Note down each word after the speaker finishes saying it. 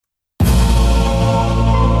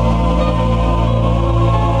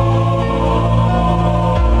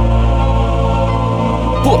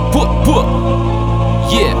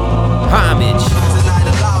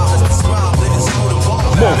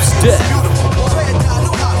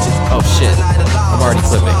Oh shit, I'm already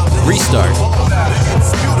clipping. Restart.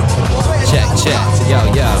 Check. Yo.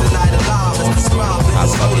 Ah,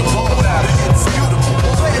 fuck it.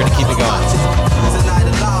 We're gonna keep it going.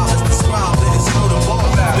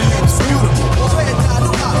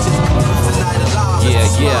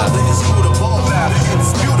 Yeah.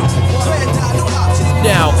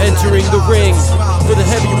 Now entering the ring for the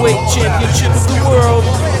heavyweight championship of the world,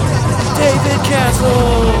 David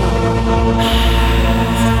Castle.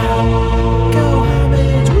 Go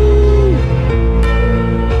Homage, woo!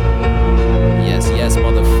 Yes,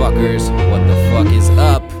 motherfuckers. What the fuck is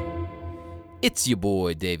up? It's your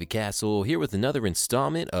boy, David Castle, here with another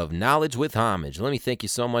installment of Knowledge with Homage. Let me thank you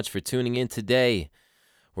so much for tuning in today.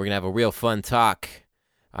 We're going to have a real fun talk.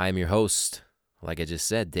 I am your host, like I just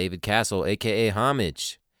said, David Castle, a.k.a.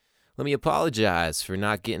 Homage. Let me apologize for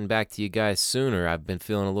not getting back to you guys sooner. I've been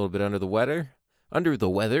feeling a little bit under the weather, I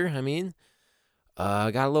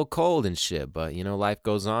got a little cold and shit, but, life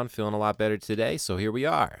goes on, feeling a lot better today, so here we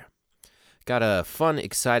are. Got a fun,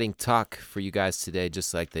 exciting talk for you guys today,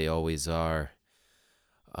 just like they always are.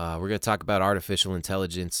 We're going to talk about artificial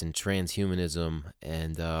intelligence and transhumanism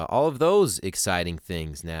and all of those exciting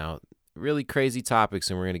things. Now, really crazy topics,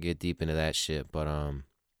 and we're going to get deep into that shit. But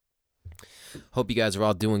hope you guys are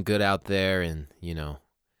all doing good out there and,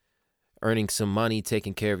 earning some money,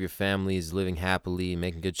 taking care of your families, living happily,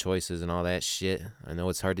 making good choices and all that shit. I know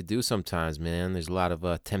it's hard to do sometimes, man. There's a lot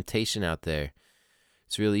of temptation out there.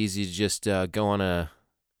 It's really easy to just go on a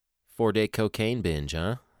 4-day cocaine binge,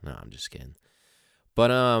 huh? No, I'm just kidding.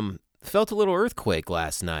 But felt a little earthquake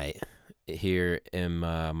last night here in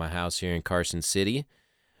my house here in Carson City.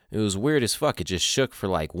 It was weird as fuck. It just shook for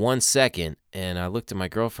like 1 second, and I looked at my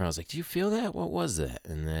girlfriend. I was like, "Do you feel that? What was that?"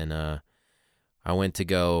 And then I went to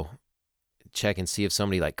go check and see if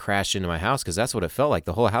somebody like crashed into my house, because that's what it felt like.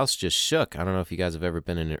 The whole house just shook. I don't know if you guys have ever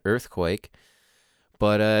been in an earthquake,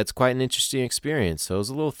 but it's quite an interesting experience. So it was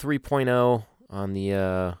a little 3.0 on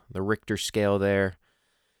the Richter scale there.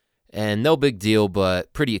 And no big deal,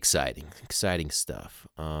 but pretty exciting stuff.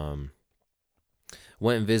 Went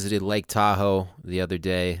and visited Lake Tahoe the other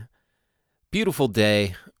day. Beautiful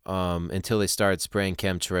day until they started spraying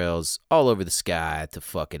chemtrails all over the sky to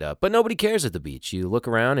fuck it up. But nobody cares at the beach. You look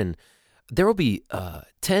around and there will be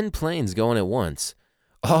 10 planes going at once,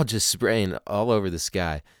 all just spraying all over the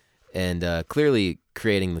sky and clearly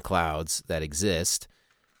creating the clouds that exist.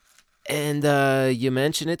 And you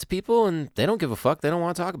mention it to people, and they don't give a fuck. They don't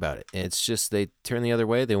want to talk about it. It's just they turn the other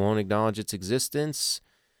way. They won't acknowledge its existence.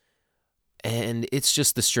 And it's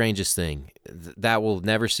just the strangest thing. That will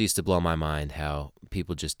never cease to blow my mind, how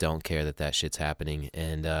people just don't care that shit's happening.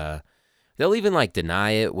 And they'll even,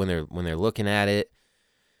 deny it when they're looking at it.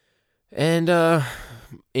 And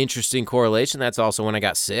interesting correlation, that's also when I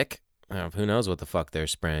got sick. Who knows what the fuck they're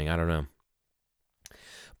spraying. I don't know.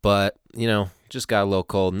 But, just got a little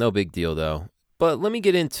cold. No big deal, though. But let me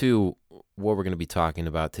get into what we're going to be talking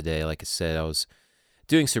about today. Like I said, I was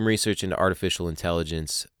doing some research into artificial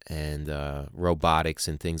intelligence and robotics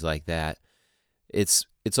and things like that. It's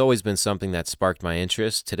always been something that sparked my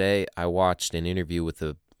interest. Today, I watched an interview with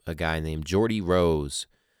a guy named Geordie Rose,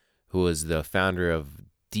 who was the founder of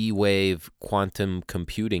D-Wave Quantum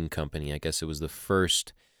Computing Company. I guess it was the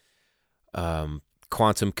first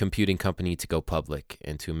quantum computing company to go public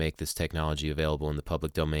and to make this technology available in the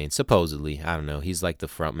public domain, supposedly. I don't know. He's like the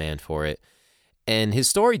front man for it. And his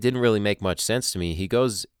story didn't really make much sense to me. He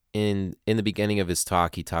goes in the beginning of his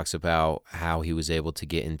talk, he talks about how he was able to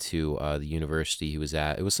get into the university he was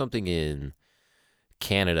at. It was something in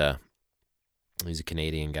Canada. He's a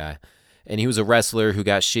Canadian guy. And he was a wrestler who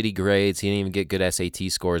got shitty grades. He didn't even get good SAT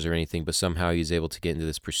scores or anything, but somehow he was able to get into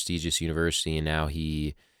this prestigious university, and now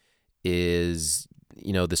he is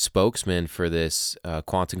the spokesman for this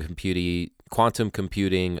quantum computing,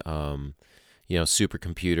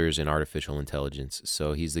 supercomputers and artificial intelligence.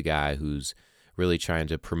 So he's the guy who's really trying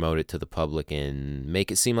to promote it to the public and make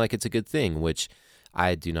it seem like it's a good thing, which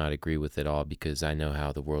I do not agree with at all, because I know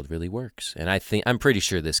how the world really works. And I'm pretty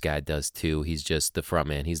sure this guy does too. He's just the front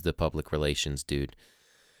man. He's the public relations dude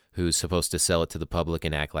who's supposed to sell it to the public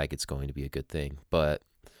and act like it's going to be a good thing. But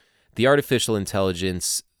the artificial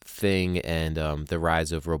intelligence thing and the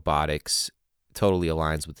rise of robotics totally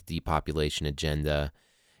aligns with the depopulation agenda,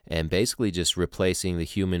 and basically just replacing the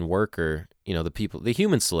human worker, the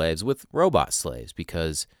human slaves, with robot slaves,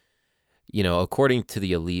 because according to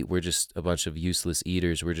the elite, we're just a bunch of useless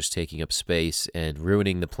eaters. We're just taking up space and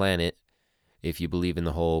ruining the planet. If you believe in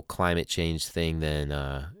the whole climate change thing, then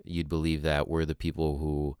you'd believe that we're the people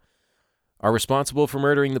who are responsible for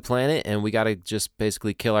murdering the planet, and we got to just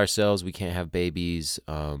basically kill ourselves. We can't have babies.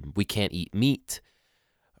 We can't eat meat.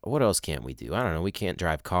 What else can't we do? I don't know. We can't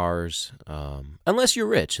drive cars. Unless you're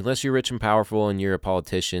rich. Unless you're rich and powerful and you're a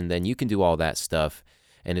politician, then you can do all that stuff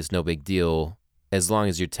and it's no big deal as long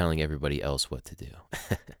as you're telling everybody else what to do.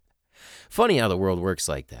 Funny how the world works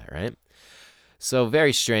like that, right? So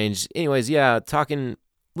very strange. Anyways, yeah,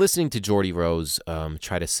 listening to Geordie Rose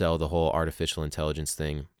try to sell the whole artificial intelligence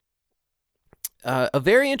thing. A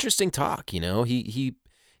very interesting talk, you know. He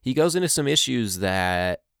goes into some issues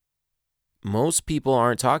that most people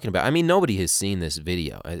aren't talking about. I mean, nobody has seen this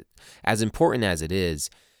video. As important as it is,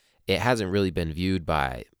 it hasn't really been viewed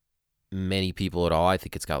by many people at all. I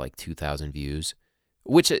think it's got like 2,000 views,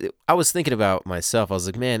 which I was thinking about myself. I was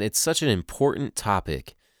like, man, it's such an important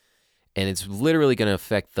topic, and it's literally going to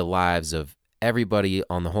affect the lives of everybody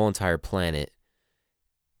on the whole entire planet,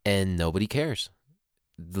 and nobody cares.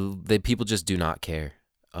 The people just do not care.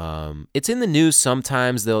 It's in the news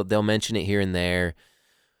sometimes. They'll mention it here and there,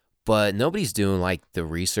 but nobody's doing like the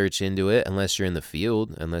research into it unless you're in the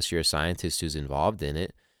field, unless you're a scientist who's involved in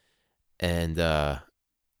it. And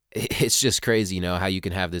it's just crazy, you know, how you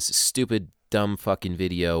can have this stupid, dumb fucking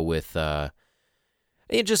video with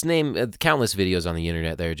you just name countless videos on the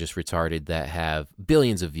internet that are just retarded that have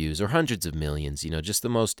billions of views or hundreds of millions, you know, just the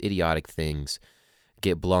most idiotic things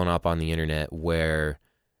get blown up on the internet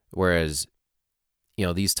whereas, you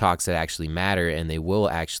know, these talks that actually matter and they will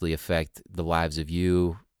actually affect the lives of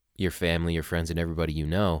you, your family, your friends, and everybody you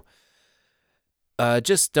know,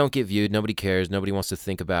 just don't get viewed. Nobody cares. Nobody wants to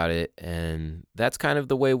think about it. And that's kind of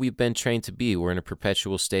the way we've been trained to be. We're in a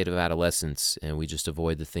perpetual state of adolescence, and we just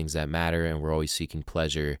avoid the things that matter, and we're always seeking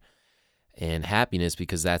pleasure and happiness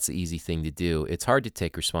because that's the easy thing to do. It's hard to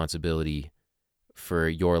take responsibility for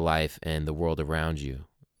your life and the world around you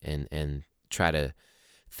and try to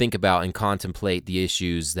think about and contemplate the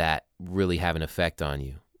issues that really have an effect on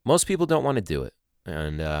you. Most people don't want to do it.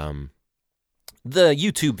 And the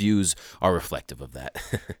YouTube views are reflective of that.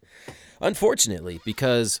 Unfortunately,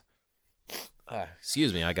 because,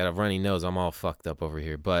 excuse me, I got a runny nose. I'm all fucked up over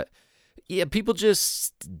here. But yeah, people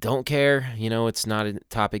just don't care. You know, it's not a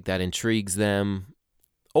topic that intrigues them,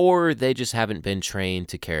 or they just haven't been trained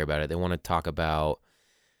to care about it. They want to talk about,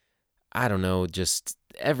 I don't know, just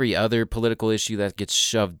every other political issue that gets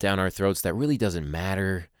shoved down our throats that really doesn't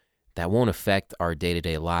matter, that won't affect our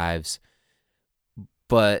day-to-day lives.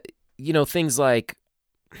 But, you know, things like,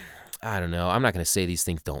 I don't know, I'm not going to say these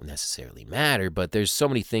things don't necessarily matter, but there's so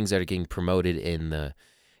many things that are getting promoted in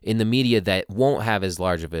the media that won't have as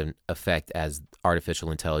large of an effect as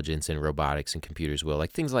artificial intelligence and robotics and computers will.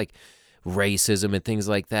 Like things like racism and things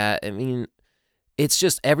like that. I mean, it's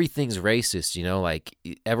just everything's racist, you know, like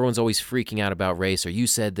everyone's always freaking out about race, or you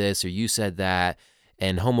said this or you said that,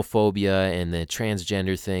 and homophobia and the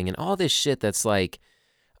transgender thing and all this shit that's like,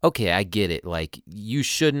 okay, I get it. Like you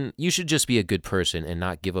should just be a good person and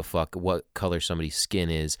not give a fuck what color somebody's skin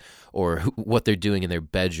is or what they're doing in their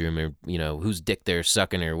bedroom, or, you know, whose dick they're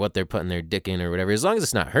sucking or what they're putting their dick in or whatever, as long as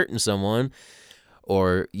it's not hurting someone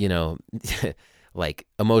or, you know, like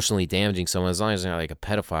emotionally damaging someone, as long as they're not like a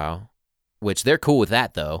pedophile. Which they're cool with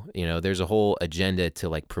that, though. You know, there's a whole agenda to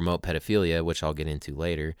like promote pedophilia, which I'll get into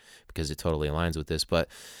later because it totally aligns with this. But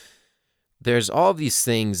there's all these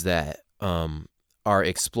things that are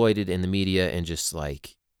exploited in the media and just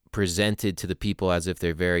like presented to the people as if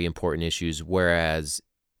they're very important issues. Whereas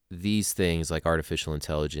these things like artificial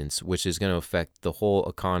intelligence, which is going to affect the whole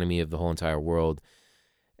economy of the whole entire world.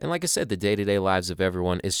 And like I said, the day-to-day lives of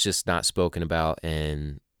everyone, it's just not spoken about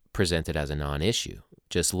and presented as a non-issue.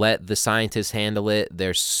 Just let the scientists handle it.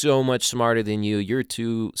 They're so much smarter than you. You're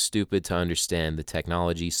too stupid to understand the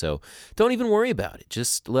technology, so don't even worry about it.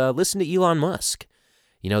 Just listen to Elon Musk.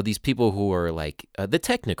 You know, these people who are like the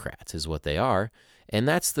technocrats is what they are, and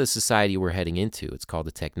that's the society we're heading into. It's called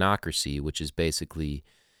a technocracy, which is basically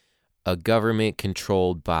a government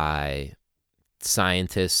controlled by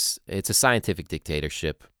scientists. It's a scientific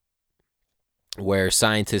dictatorship where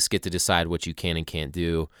scientists get to decide what you can and can't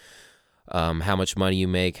do. How much money you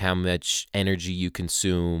make, how much energy you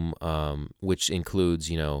consume, which includes,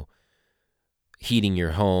 you know, heating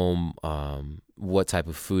your home, what type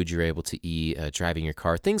of food you're able to eat, driving your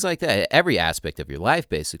car, things like that. Every aspect of your life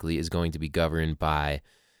basically is going to be governed by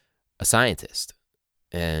a scientist.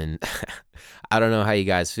 And I don't know how you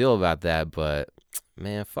guys feel about that, but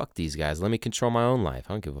man, fuck these guys. Let me control my own life.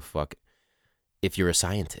 I don't give a fuck if you're a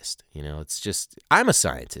scientist. You know, it's just, I'm a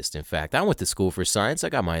scientist. In fact, I went to school for science. I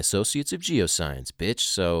got my associates of geoscience, bitch.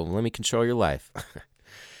 So let me control your life.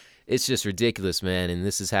 It's just ridiculous, man. And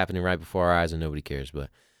this is happening right before our eyes and nobody cares. But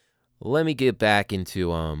let me get back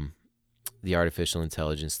into the artificial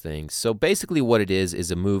intelligence thing. So basically what it is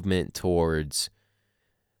a movement towards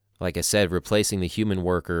like I said, replacing the human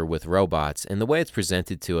worker with robots. And the way it's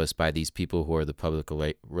presented to us by these people who are the public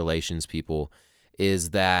relations people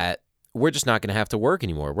is that we're just not going to have to work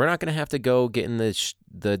anymore. We're not going to have to go get in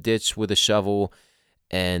the ditch with a shovel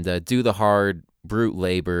and do the hard, brute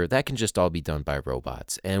labor. That can just all be done by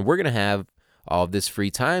robots. And we're going to have all of this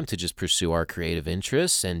free time to just pursue our creative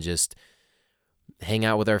interests and just hang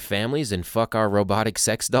out with our families and fuck our robotic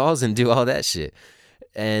sex dolls and do all that shit.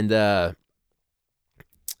 And,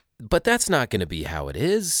 but that's not going to be how it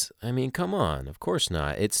is. I mean, come on. Of course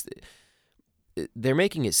not. They're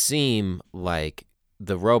making it seem like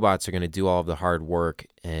the robots are going to do all of the hard work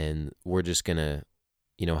and we're just going to,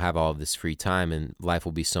 have all of this free time and life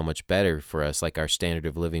will be so much better for us. Like our standard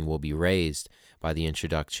of living will be raised by the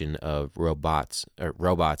introduction of robots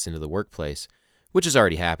into the workplace, which is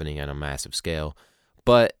already happening on a massive scale.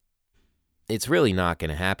 But it's really not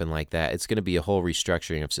going to happen like that. It's going to be a whole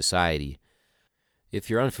restructuring of society. If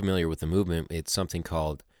you're unfamiliar with the movement, it's something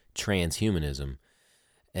called transhumanism.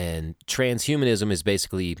 And transhumanism is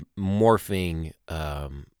basically morphing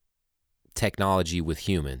technology with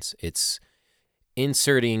humans. It's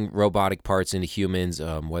inserting robotic parts into humans,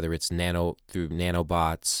 whether it's through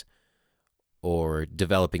nanobots or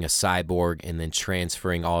developing a cyborg and then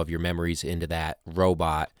transferring all of your memories into that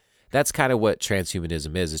robot. That's kind of what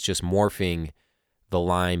transhumanism is. It's just morphing the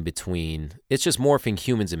line between, it's just morphing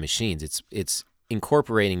humans and machines. It's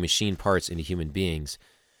incorporating machine parts into human beings.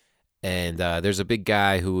 And there's a big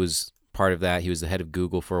guy who was part of that. He was the head of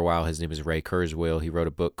Google for a while. His name is Ray Kurzweil. He wrote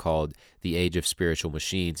a book called The Age of Spiritual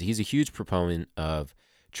Machines. He's a huge proponent of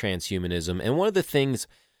transhumanism. And one of the things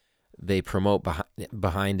they promote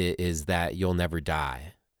behind it is that you'll never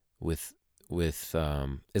die. With as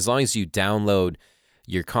long as you download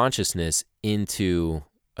your consciousness into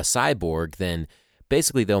a cyborg, then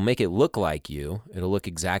basically they'll make it look like you. It'll look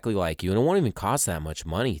exactly like you. And it won't even cost that much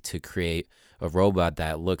money to create a robot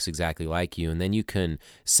that looks exactly like you. And then you can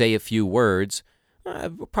say a few words,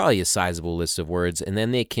 probably a sizable list of words, and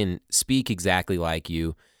then they can speak exactly like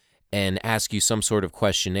you and ask you some sort of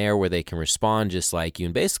questionnaire where they can respond just like you.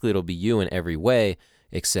 And basically it'll be you in every way,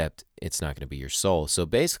 except it's not going to be your soul. So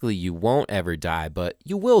basically you won't ever die, but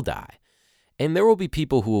you will die. And there will be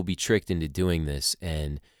people who will be tricked into doing this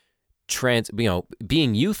and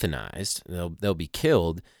being euthanized. They'll be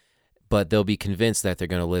killed, but they'll be convinced that they're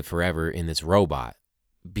going to live forever in this robot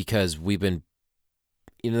because we've been,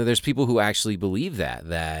 there's people who actually believe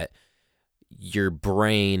that your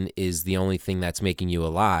brain is the only thing that's making you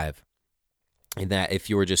alive, and that if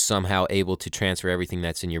you were just somehow able to transfer everything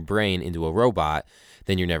that's in your brain into a robot,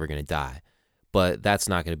 then you're never going to die. But that's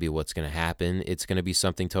not going to be what's going to happen. It's going to be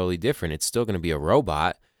something totally different. It's still going to be a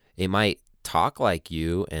robot. It might talk like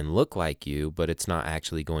you and look like you, but it's not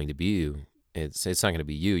actually going to be you. It's not going to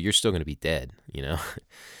be you. You're still going to be dead,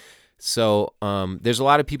 So there's a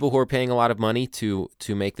lot of people who are paying a lot of money to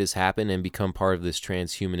make this happen and become part of this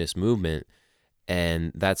transhumanist movement.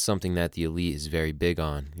 And that's something that the elite is very big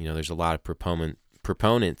on. There's a lot of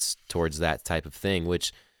proponents towards that type of thing,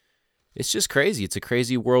 which it's just crazy. It's a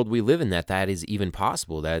crazy world we live in that is even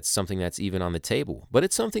possible. That's something that's even on the table. But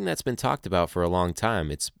it's something that's been talked about for a long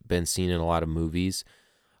time. It's been seen in a lot of movies.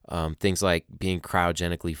 Things like being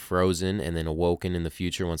cryogenically frozen and then awoken in the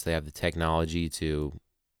future once they have the technology to,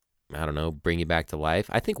 bring you back to life.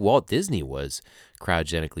 I think Walt Disney was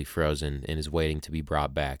cryogenically frozen and is waiting to be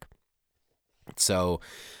brought back. So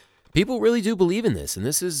people really do believe in this. And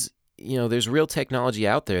this is, there's real technology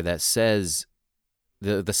out there that says,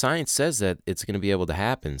 the science says that it's going to be able to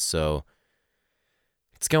happen. So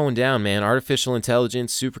it's going down, man. Artificial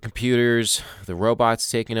intelligence, supercomputers, the robots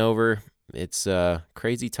taking over. It's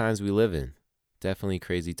crazy times we live in. Definitely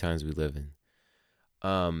crazy times we live in.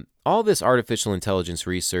 All this artificial intelligence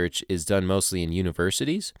research is done mostly in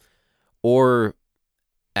universities or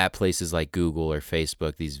at places like Google or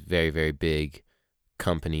Facebook, these very, very big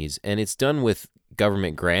companies. And it's done with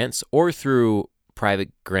government grants or through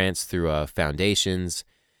private grants through foundations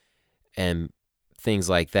and things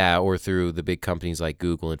like that, or through the big companies like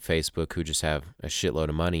Google and Facebook who just have a shitload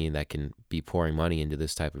of money that can be pouring money into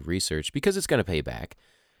this type of research because it's going to pay back.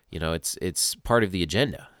 It's part of the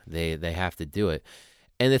agenda. They have to do it.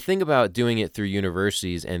 And the thing about doing it through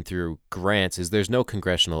universities and through grants is there's no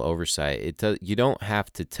congressional oversight. You don't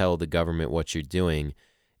have to tell the government what you're doing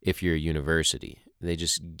if you're a university. They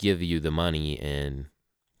just give you the money and,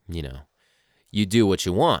 you do what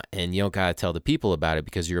you want. And you don't got to tell the people about it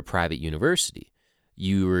because you're a private university.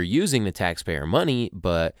 You are using the taxpayer money,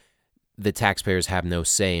 but the taxpayers have no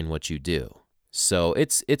say in what you do. So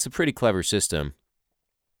it's a pretty clever system.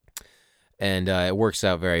 And it works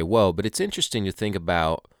out very well. But it's interesting to think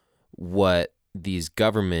about what these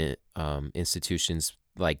government institutions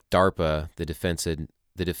like DARPA, the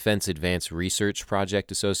Defense Advanced Research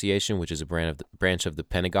Project Association, which is a branch of the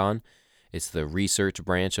Pentagon. It's the research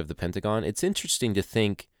branch of the Pentagon. It's interesting to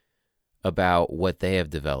think about what they have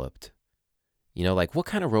developed. You know, like what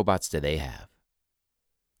kind of robots do they have?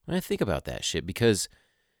 When I think about that shit, because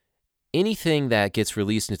anything that gets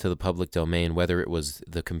released into the public domain, whether it was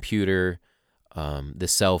the computer, the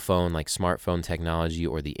cell phone, like smartphone technology,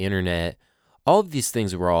 or the internet, all of these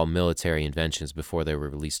things were all military inventions before they were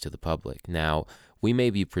released to the public. Now, we may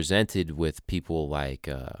be presented with people like,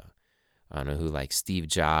 I don't know who, like Steve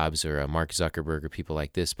Jobs or Mark Zuckerberg or people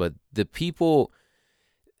like this, but the people,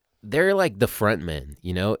 they're like the front men,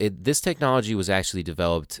 you know? This technology was actually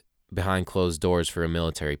developed behind closed doors for a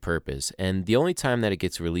military purpose, and the only time that it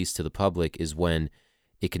gets released to the public is when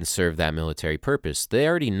it can serve that military purpose. They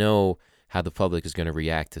already know how the public is going to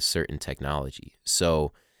react to certain technology.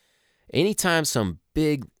 So anytime some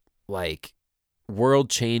big, like,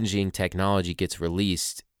 world-changing technology gets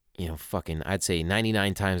released, you know, fucking, I'd say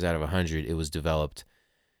 99 times out of 100, it was developed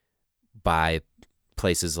by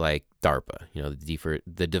places like DARPA, you know,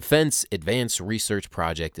 the Defense Advanced Research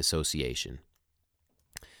Project Association,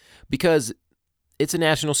 because it's a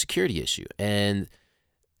national security issue, and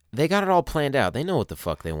they got it all planned out. They know what the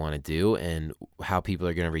fuck they want to do and how people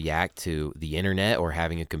are going to react to the internet or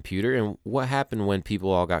having a computer. And what happened when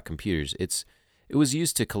people all got computers? It was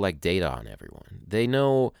used to collect data on everyone. They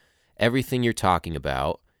know everything you're talking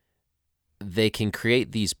about. They can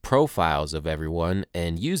create these profiles of everyone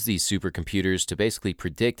and use these supercomputers to basically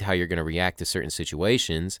predict how you're going to react to certain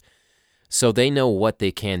situations. So they know what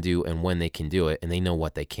they can do and when they can do it, and they know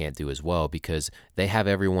what they can't do as well, because they have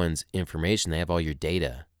everyone's information. They have all your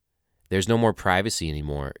data. There's no more privacy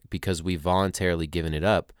anymore because we've voluntarily given it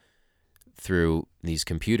up through these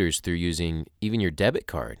computers, through using even your debit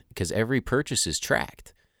card, because every purchase is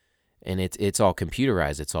tracked. And it's all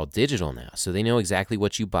computerized. It's all digital now. So they know exactly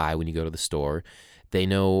what you buy when you go to the store. They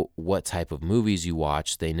know what type of movies you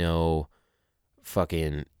watch. They know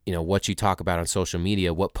fucking, you know, what you talk about on social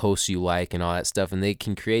media, what posts you like and all that stuff. And they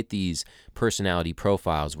can create these personality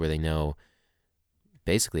profiles where they know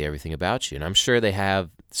basically everything about you. And I'm sure they have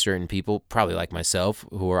certain people, probably like myself,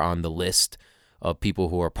 who are on the list of people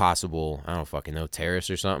who are possible, I don't fucking know, terrorists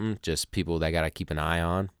or something, just people that got to keep an eye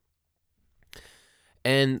on.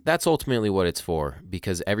 And that's ultimately what it's for,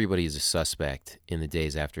 because everybody is a suspect in the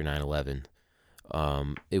days after 9/11.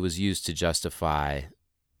 It was used to justify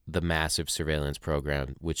the massive surveillance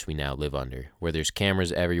program which we now live under, where there's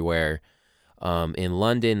cameras everywhere. In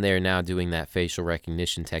London, they're now doing that facial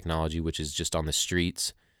recognition technology, which is just on the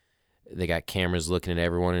streets. They got cameras looking at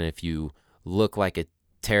everyone, and if you look like a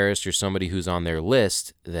terrorist or somebody who's on their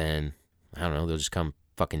list, then, I don't know, they'll just come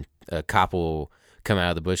fucking, a cop will come out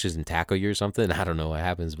of the bushes and tackle you or something. I don't know what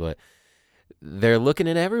happens, but they're looking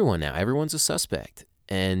at everyone now. Everyone's a suspect.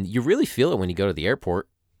 And you really feel it when you go to the airport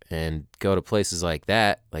and go to places like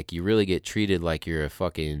that. Like, you really get treated like you're a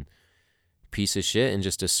fucking piece of shit and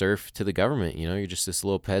just a serf to the government. You know, you're just this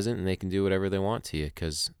little peasant and they can do whatever they want to you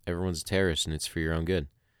because everyone's a terrorist and it's for your own good.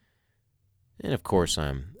 And of course,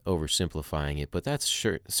 I'm oversimplifying it, but that's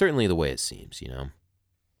certainly the way it seems, you know.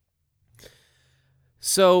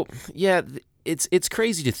 So, yeah, it's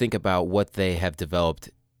crazy to think about what they have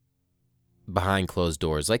developed behind closed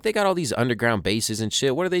doors. Like, they got all these underground bases and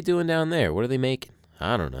shit. What are they doing down there? What are they making?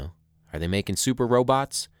 I don't know. Are they making super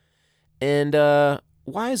robots? And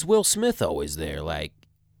why is Will Smith always there? Like,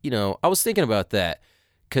 you know, I was thinking about that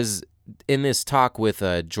because in this talk with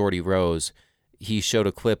Geordie Rose, he showed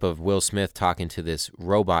a clip of Will Smith talking to this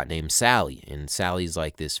robot named Sally. And Sally's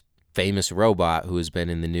like this famous robot who has been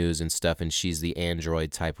in the news and stuff, and she's the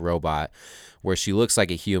android type robot where she looks like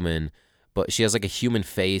a human, but she has like a human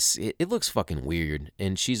face. It looks fucking weird.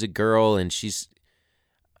 And she's a girl, and she's,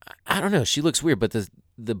 I don't know, she looks weird, but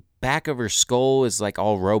the back of her skull is like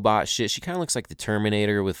all robot shit. She kind of looks like the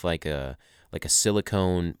Terminator with like a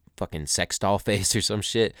silicone fucking sex doll face or some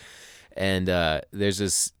shit. And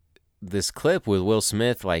there's this clip with Will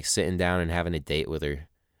Smith like sitting down and having a date with her.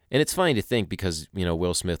 And it's funny to think because, you know,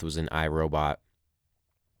 Will Smith was in iRobot,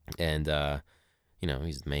 and you know,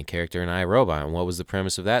 he's the main character in iRobot. And what was the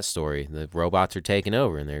premise of that story? The robots are taking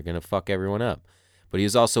over and they're going to fuck everyone up. But he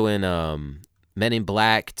was also in Men in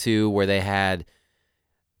Black 2, where they had,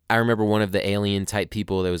 I remember one of the alien type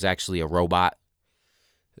people that was actually a robot.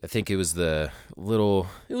 I think it was the little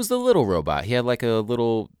robot. He had like a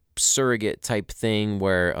little surrogate type thing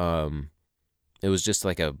where it was just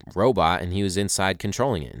like a robot and he was inside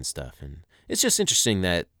controlling it and stuff. And it's just interesting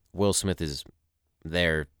that Will Smith is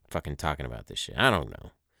there fucking talking about this shit. I don't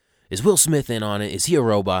know. Is Will Smith in on it? Is he a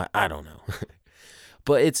robot? I don't know.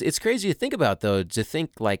 But it's crazy to think about, though, to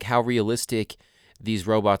think like how realistic these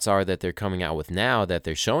robots are that they're coming out with now, that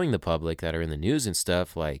they're showing the public, that are in the news and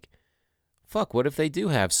stuff. Like, fuck, what if they do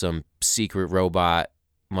have some secret robot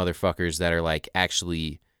motherfuckers that are like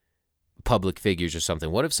actually public figures or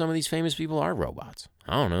something? What if some of these famous people are robots?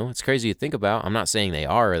 I don't know. It's crazy to think about. I'm not saying they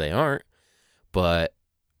are or they aren't, but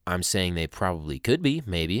I'm saying they probably could be,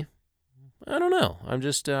 maybe. I don't know. I'm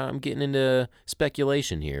just I'm getting into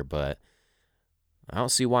speculation here, but I don't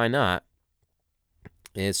see why not.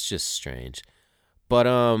 It's just strange. But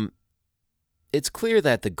it's clear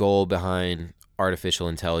that the goal behind artificial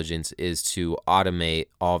intelligence is to automate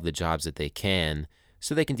all of the jobs that they can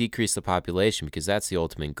so they can decrease the population, because that's the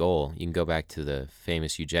ultimate goal. You can go back to the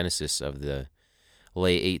famous eugenicists of the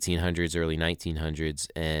late 1800s, early 1900s,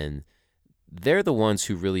 and they're the ones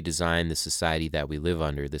who really designed the society that we live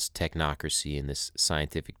under, this technocracy and this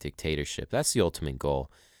scientific dictatorship. That's the ultimate goal,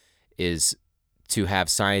 is to have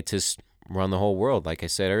scientists run the whole world, like I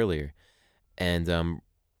said earlier. And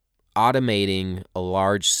automating a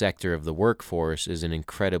large sector of the workforce is an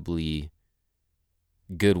incredibly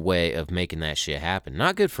good way of making that shit happen.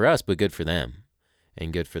 Not good for us, but good for them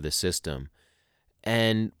and good for the system.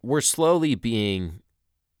 And we're slowly being,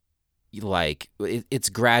 like, it's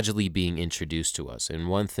gradually being introduced to us. And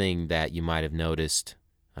one thing that you might have noticed,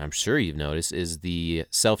 I'm sure you've noticed, is the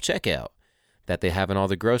self-checkout that they have in all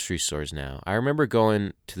the grocery stores now. I remember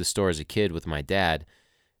going to the store as a kid with my dad,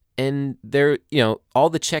 and there, all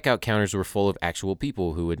the checkout counters were full of actual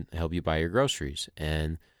people who would help you buy your groceries.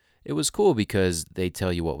 And it was cool because they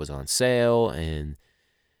tell you what was on sale, and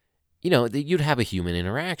you'd have a human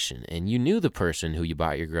interaction, and you knew the person who you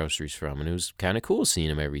bought your groceries from, and it was kind of cool seeing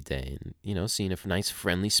them every day, and seeing a nice,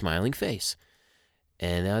 friendly, smiling face.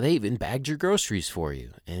 And they even bagged your groceries for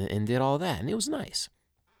you and did all that, and it was nice.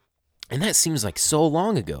 And that seems like so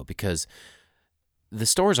long ago, because the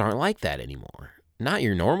stores aren't like that anymore. Not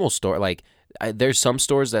your normal store. Like, there's some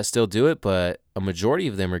stores that still do it, but a majority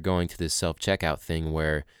of them are going to this self-checkout thing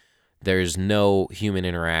where there's no human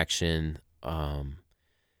interaction.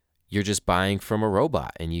 You're just buying from a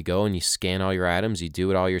robot, and you go and you scan all your items. You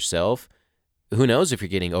do it all yourself. Who knows if you're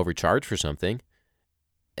getting overcharged for something?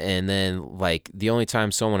 And then, like, the only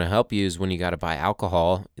time someone will help you is when you got to buy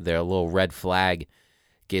alcohol. Their little red flag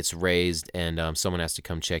gets raised, and someone has to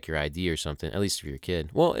come check your ID or something, at least if you're a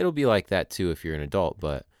kid. Well, it'll be like that too if you're an adult,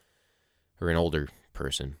 or an older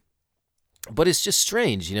person. But it's just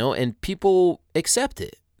strange, and people accept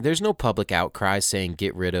it. There's no public outcry saying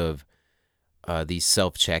get rid of these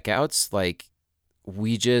self-checkouts. Like,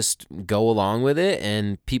 we just go along with it,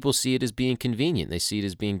 and people see it as being convenient. They see it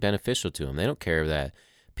as being beneficial to them. They don't care that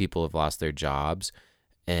people have lost their jobs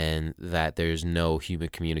and that there's no human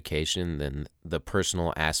communication, then the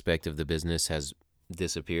personal aspect of the business has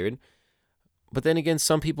disappeared. But then again,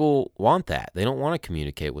 some people want that. They don't want to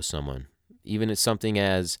communicate with someone, even if it's something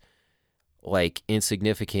as like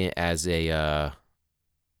insignificant as an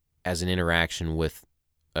interaction with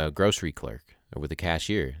a grocery clerk or with a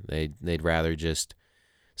cashier. They'd rather just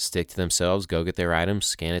stick to themselves, go get their items,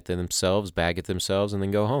 scan it to themselves, bag it themselves, and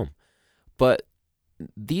then go home. But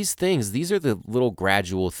these are the little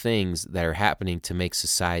gradual things that are happening to make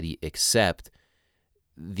society accept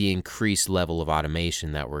the increased level of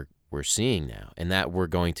automation that we're seeing now, and that we're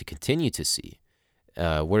going to continue to see.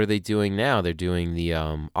 What are they doing now? They're doing the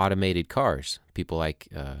automated cars. People like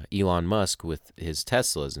Elon Musk with his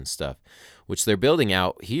Teslas and stuff, which they're building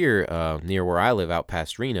out here near where I live, out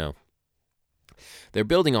past Reno. They're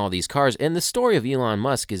building all these cars, and the story of Elon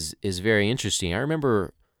Musk is very interesting. I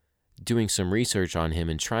remember doing some research on him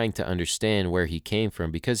and trying to understand where he came from,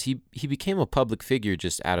 because he became a public figure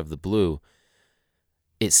just out of the blue.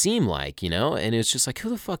 It seemed like, and it's just like, who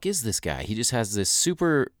the fuck is this guy? He just has this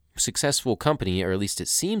super successful company, or at least it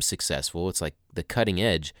seems successful. It's like the cutting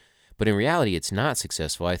edge, but in reality, it's not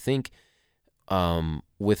successful. I think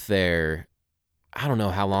with their, I don't know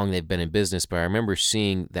how long they've been in business, but I remember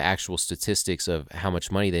seeing the actual statistics of how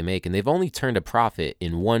much money they make, and they've only turned a profit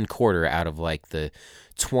in one quarter out of like the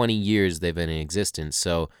 20 years they've been in existence.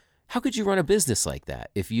 So how could you run a business like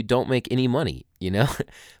that if you don't make any money?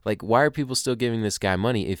 Like, why are people still giving this guy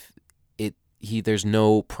money if there's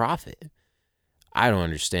no profit? I don't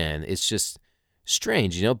understand. It's just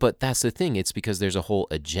strange, but that's the thing. It's because there's a whole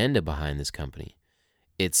agenda behind this company.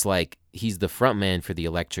 It's like he's the front man for the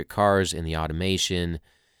electric cars and the automation.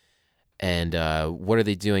 And what are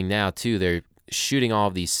they doing now, too? They're shooting all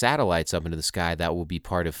of these satellites up into the sky that will be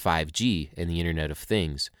part of 5G and the Internet of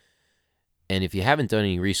Things. And if you haven't done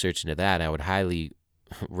any research into that, I would highly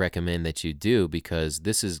recommend that you do, because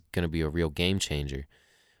this is going to be a real game changer.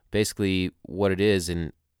 Basically, what it is,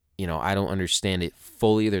 and I don't understand it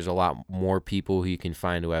fully. There's a lot more people who you can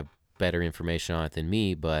find who have better information on it than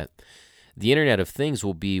me, but the Internet of Things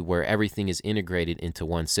will be where everything is integrated into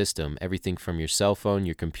one system. Everything from your cell phone,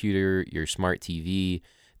 your computer, your smart TV,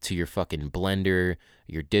 to your fucking blender,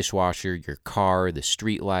 your dishwasher, your car, the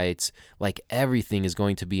street lights. Like, everything is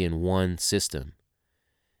going to be in one system.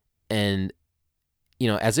 And,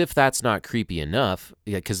 as if that's not creepy enough,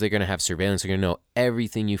 because they're going to have surveillance. They're going to know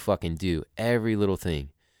everything you fucking do, every little thing.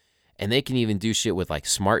 And they can even do shit with like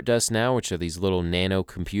smart dust now, which are these little nano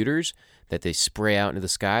computers that they spray out into the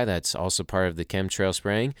sky. That's also part of the chemtrail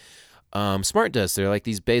spraying. Smart dust, they're like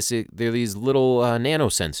these little nano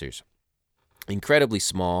sensors. Incredibly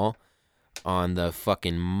small on the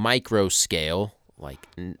fucking micro scale, like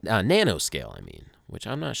nano scale, which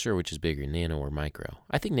I'm not sure which is bigger, nano or micro.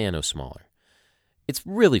 I think nano's smaller. It's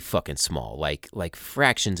really fucking small, like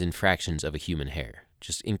fractions and fractions of a human hair.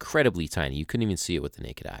 Just incredibly tiny. You couldn't even see it with the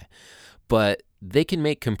naked eye. But they can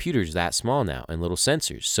make computers that small now and little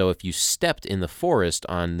sensors. So if you stepped in the forest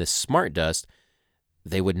on this smart dust,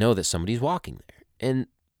 they would know that somebody's walking there. And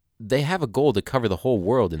they have a goal to cover the whole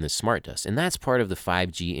world in this smart dust. And that's part of the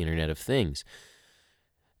 5G Internet of Things.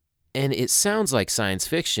 And it sounds like science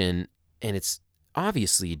fiction, and it's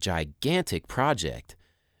obviously a gigantic project.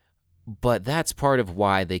 But that's part of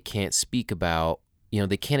why they can't speak about,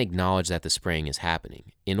 they can't acknowledge that the spraying is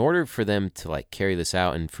happening. In order for them to like carry this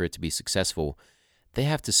out and for it to be successful, they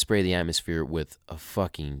have to spray the atmosphere with a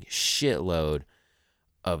fucking shitload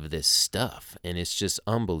of this stuff. And it's just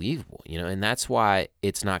unbelievable, and that's why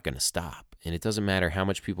it's not going to stop. And it doesn't matter how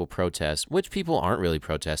much people protest, which people aren't really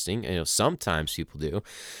protesting. Sometimes people do,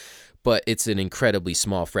 but it's an incredibly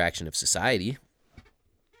small fraction of society.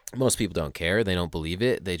 Most people don't care. They don't believe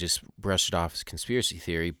it. They just brush it off as conspiracy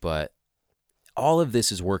theory. But all of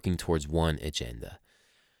this is working towards one agenda.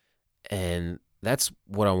 And that's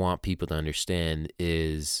what I want people to understand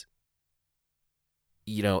is,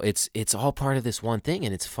 it's all part of this one thing,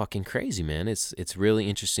 and it's fucking crazy, man. It's really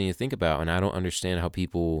interesting to think about, and I don't understand how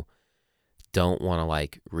people don't want to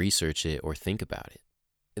like research it or think about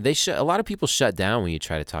it. A lot of people shut down when you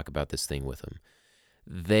try to talk about this thing with them.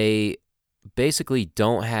 They basically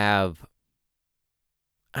don't have,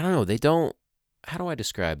 how do I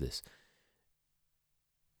describe this?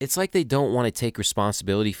 It's like they don't want to take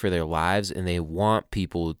responsibility for their lives, and they want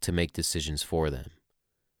people to make decisions for them.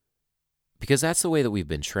 Because that's the way that we've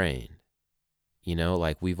been trained.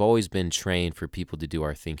 Like we've always been trained for people to do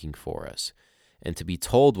our thinking for us and to be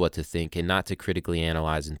told what to think and not to critically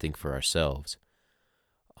analyze and think for ourselves.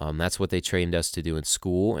 That's what they trained us to do in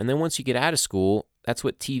school. And then once you get out of school, that's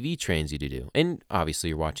what TV trains you to do. And obviously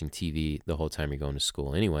you're watching TV the whole time you're going to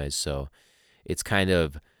school anyways. So it's kind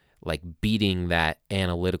of like beating that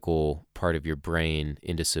analytical part of your brain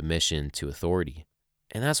into submission to authority.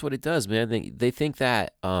 And that's what it does, man. They think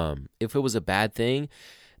that if it was a bad thing,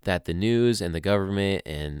 that the news and the government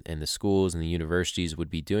and the schools and the universities would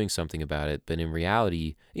be doing something about it. But in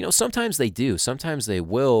reality, sometimes they do. Sometimes they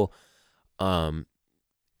will,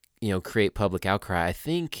 create public outcry. I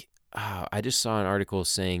think I just saw an article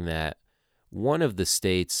saying that one of the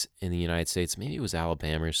states in the United States, maybe it was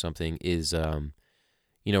Alabama or something, is,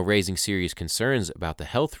 raising serious concerns about the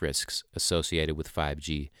health risks associated with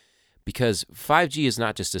 5G. Because 5G is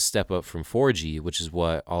not just a step up from 4G, which is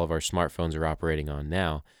what all of our smartphones are operating on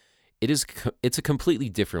now. It's a completely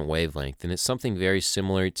different wavelength, and it's something very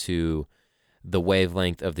similar to the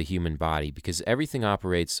wavelength of the human body, because everything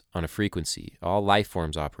operates on a frequency. All life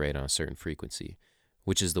forms operate on a certain frequency,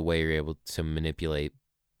 which is the way you're able to manipulate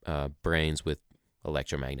brains with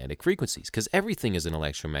electromagnetic frequencies, because everything is an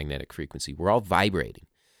electromagnetic frequency. We're all vibrating.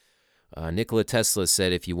 Nikola Tesla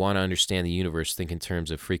said, if you want to understand the universe, think in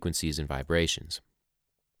terms of frequencies and vibrations.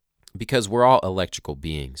 Because we're all electrical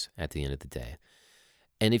beings at the end of the day.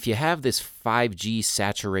 And if you have this 5G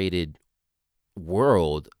saturated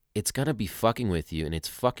world, it's going to be fucking with you, and it's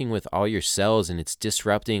fucking with all your cells, and it's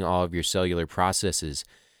disrupting all of your cellular processes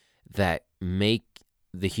that make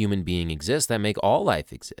the human being exist, that make all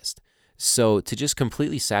life exist. So to just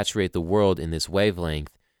completely saturate the world in this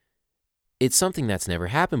wavelength, it's something that's never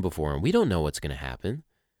happened before, and we don't know what's going to happen.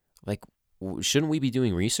 Like, shouldn't we be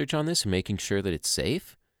doing research on this and making sure that it's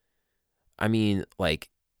safe?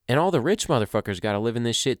 And all the rich motherfuckers got to live in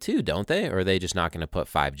this shit too, don't they? Or are they just not going to put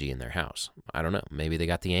 5G in their house? I don't know. Maybe they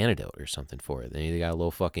got the antidote or something for it. Maybe they got a little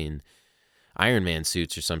fucking Iron Man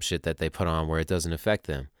suits or some shit that they put on where it doesn't affect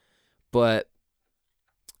them. But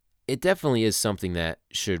it definitely is something that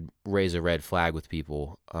should raise a red flag with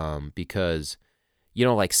people, because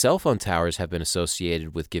like cell phone towers have been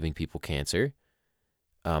associated with giving people cancer.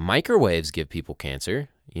 Microwaves give people cancer.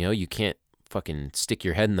 You can't fucking stick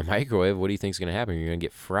your head in the microwave, what do you think's going to happen? You're going to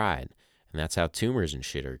get fried. And that's how tumors and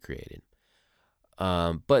shit are created.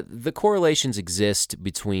 But the correlations exist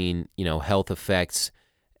between, health effects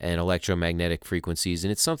and electromagnetic frequencies,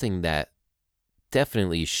 and it's something that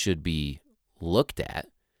definitely should be looked at.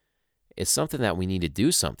 It's something that we need to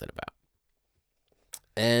do something about.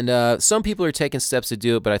 And some people are taking steps to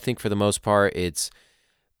do it, but I think for the most part, it's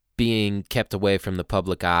being kept away from the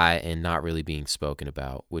public eye and not really being spoken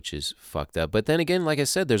about, which is fucked up. But then again, like I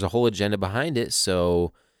said, there's a whole agenda behind it,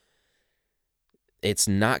 so it's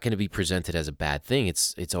not going to be presented as a bad thing.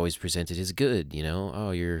 It's always presented as good,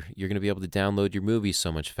 Oh, you're going to be able to download your movies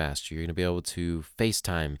so much faster. You're going to be able to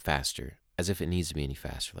FaceTime faster, as if it needs to be any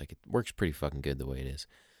faster. Like, it works pretty fucking good the way it is.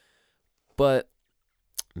 But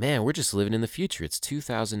man, we're just living in the future. It's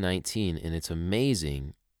 2019, and it's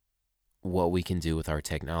amazing what we can do with our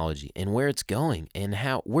technology and where it's going and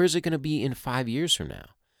where's it going to be in 5 years from now.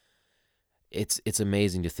 It's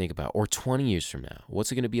amazing to think about. Or 20 years from now.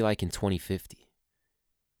 What's it going to be like in 2050?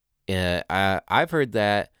 I've heard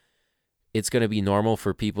that it's going to be normal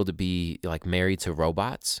for people to be like married to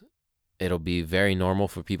robots. It'll be very normal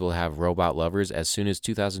for people to have robot lovers as soon as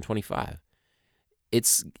 2025.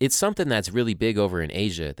 It's something that's really big over in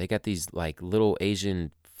Asia. They got these like little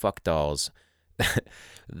Asian fuck dolls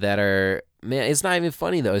that are, man, it's not even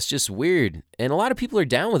funny though. It's just weird. And a lot of people are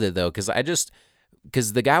down with it though,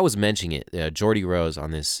 because the guy was mentioning it, Jordy Rose,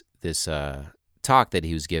 on this talk that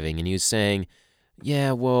he was giving, and he was saying,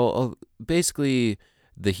 yeah, well, basically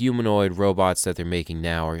the humanoid robots that they're making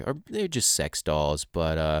now are they're just sex dolls,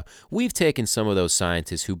 but we've taken some of those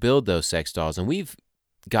scientists who build those sex dolls and we've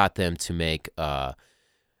got them to make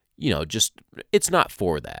just, it's not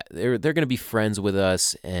for that. They're going to be friends with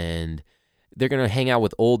us, and they're going to hang out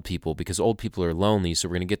with old people because old people are lonely, so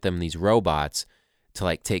we're going to get them these robots to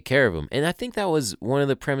like take care of them. And I think that was one of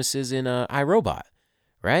the premises in iRobot,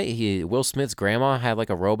 right? Will Smith's grandma had like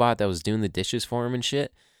a robot that was doing the dishes for him and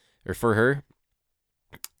shit, or for her.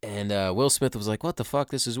 And Will Smith was like, what the fuck?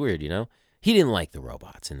 This is weird, He didn't like the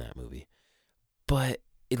robots in that movie. But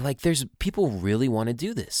there's people really want to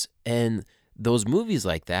do this. And those movies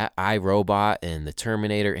like that, iRobot and The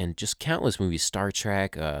Terminator and just countless movies, Star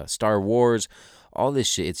Trek, Star Wars, all this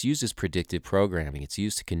shit, it's used as predictive programming. It's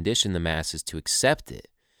used to condition the masses to accept it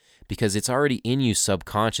because it's already in you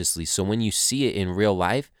subconsciously. So when you see it in real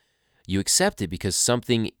life, you accept it because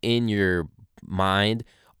something in your mind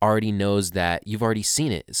already knows that you've already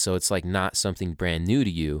seen it. So it's like not something brand new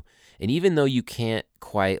to you. And even though you can't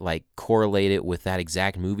quite like correlate it with that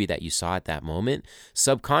exact movie that you saw at that moment,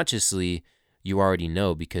 subconsciously you already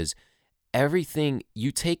know because everything,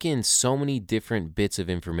 you take in so many different bits of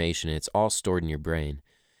information and it's all stored in your brain.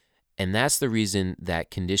 And that's the reason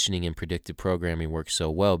that conditioning and predictive programming works so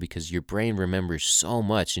well, because your brain remembers so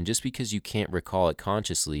much. And just because you can't recall it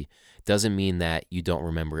consciously doesn't mean that you don't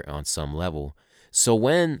remember it on some level. So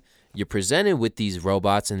when you're presented with these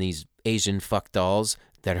robots and these Asian fuck dolls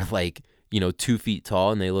that are like, 2 feet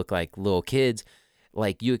tall and they look like little kids,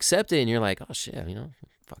 like you accept it and you're like, oh shit,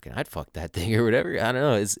 fucking I'd fuck that thing or whatever. I don't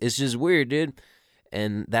know. It's just weird, dude.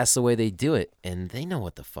 And that's the way they do it. And they know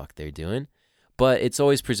what the fuck they're doing. But it's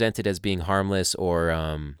always presented as being harmless, or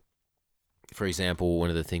for example, one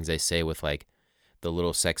of the things they say with like the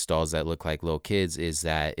little sex dolls that look like little kids is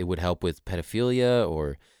that it would help with pedophilia,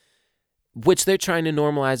 or which they're trying to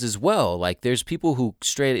normalize as well. Like there's people who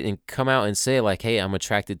straight and come out and say like, hey, I'm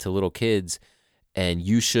attracted to little kids and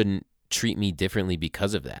you shouldn't treat me differently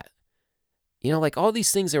because of that. Like all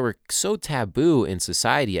these things that were so taboo in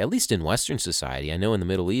society, at least in Western society. I know in the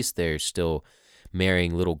Middle East, they're still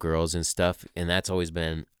marrying little girls and stuff, and that's always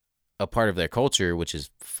been a part of their culture, which is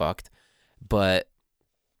fucked. But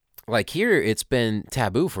like here, it's been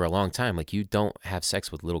taboo for a long time. Like you don't have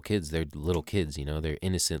sex with little kids. They're little kids, they're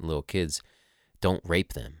innocent little kids. Don't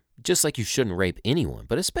rape them. Just like you shouldn't rape anyone,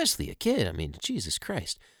 but especially a kid. I mean, Jesus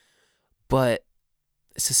Christ. But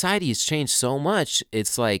society has changed so much.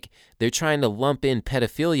 It's like they're trying to lump in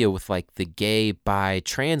pedophilia with like the gay, bi,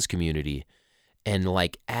 trans community and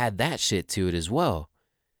like add that shit to it as well.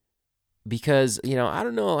 Because, I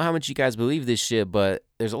don't know how much you guys believe this shit, but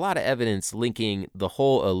there's a lot of evidence linking the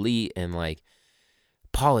whole elite and like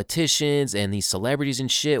politicians and these celebrities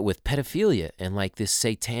and shit with pedophilia and like this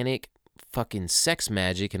satanic fucking sex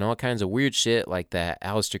magic and all kinds of weird shit like that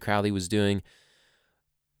Aleister Crowley was doing.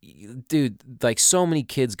 Dude, like so many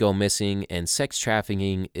kids go missing and sex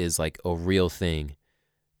trafficking is like a real thing.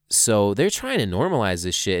 So they're trying to normalize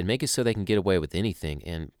this shit and make it so they can get away with anything.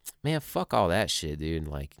 And man, fuck all that shit, dude.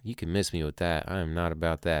 Like you can miss me with that. I am not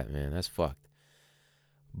about that, man. That's fucked.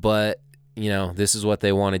 But, this is what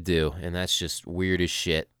they want to do. And that's just weird as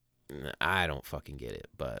shit. I don't fucking get it,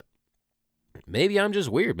 but maybe I'm just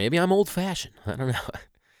weird. Maybe I'm old-fashioned. I don't know.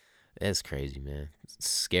 That's crazy, man. It's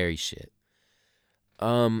scary shit.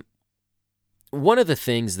 One of the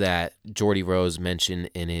things that Geordie Rose mentioned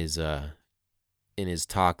in his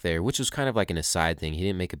talk there, which was kind of like an aside thing, he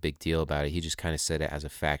didn't make a big deal about it. He just kind of said it as a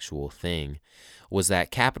factual thing, was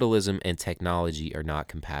that capitalism and technology are not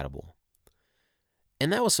compatible.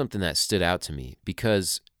 And that was something that stood out to me,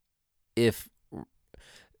 because if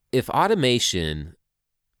automation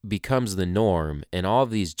becomes the norm and all of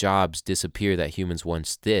these jobs disappear that humans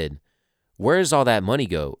once did, where does all that money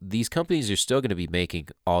go? These companies are still going to be making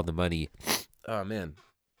all the money. Oh, man.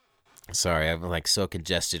 Sorry, I'm like so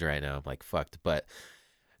congested right now. I'm like fucked. But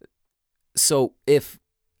so if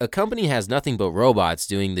a company has nothing but robots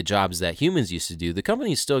doing the jobs that humans used to do, the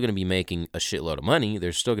company is still going to be making a shitload of money.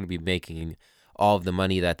 They're still going to be making all of the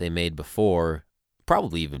money that they made before,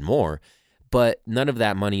 probably even more. But none of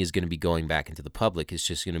that money is going to be going back into the public. It's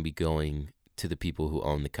just going to be going to the people who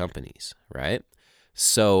own the companies, right?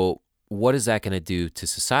 So what is that going to do to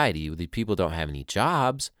society? The people don't have any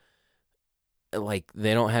jobs. Like,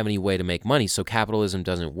 they don't have any way to make money. So capitalism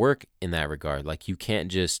doesn't work in that regard. Like, you can't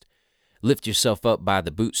just lift yourself up by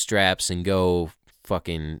the bootstraps and go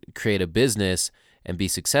fucking create a business and be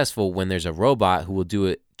successful when there's a robot who will do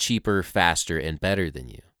it cheaper, faster, and better than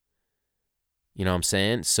you. You know what I'm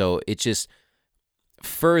saying? So it just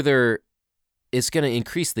further, it's going to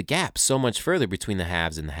increase the gap so much further between the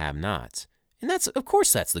haves and the have-nots. And that's, of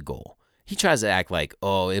course, that's the goal. He tries to act like,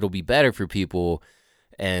 oh, it'll be better for people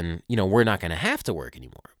and, you know, we're not going to have to work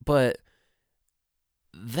anymore. But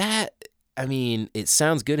that, I mean, it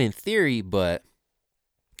sounds good in theory, but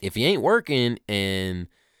if you ain't working and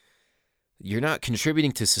you're not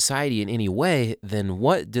contributing to society in any way, then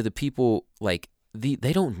what do the people, like,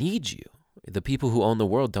 they don't need you. The people who own the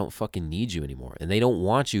world don't fucking need you anymore, and they don't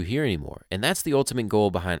want you here anymore. And that's the ultimate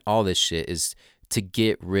goal behind all this shit, is to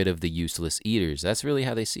get rid of the useless eaters. That's really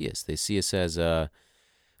how they see us. They see us as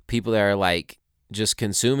people that are like just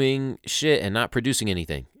consuming shit and not producing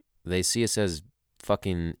anything. They see us as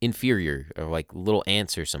fucking inferior, or like little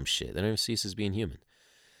ants or some shit. They don't even see us as being human.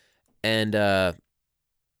 And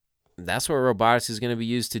that's what robotics is going to be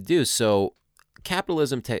used to do. So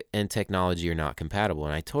capitalism and technology are not compatible,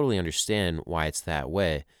 and I totally understand why it's that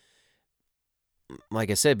way.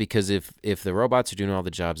 Like I said, because if the robots are doing all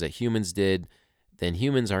the jobs that humans did, then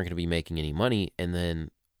humans aren't going to be making any money, and then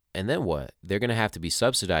what? They're going to have to be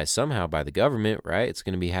subsidized somehow by the government, right? It's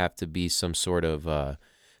going to have to be some sort of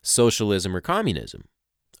socialism or communism,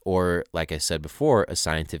 or, like I said before, a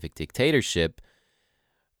scientific dictatorship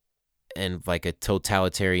and like a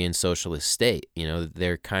totalitarian socialist state. You know,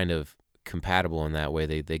 they're kind of compatible in that way.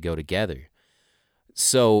 They go together.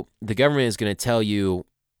 So the government is going to tell you,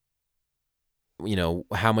 you know,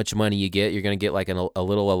 how much money you get. You're going to get like a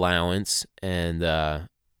little allowance, and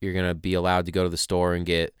you're going to be allowed to go to the store and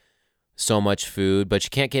get so much food, but you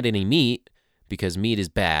can't get any meat because meat is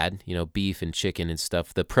bad. You know, beef and chicken and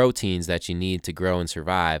stuff. The proteins that you need to grow and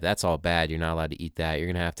survive, that's all bad. You're not allowed to eat that. You're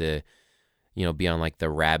going to have to, you know, be on like the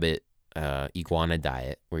rabbit iguana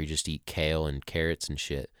diet, where you just eat kale and carrots and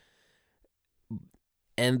shit.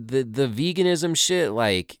 And the veganism shit,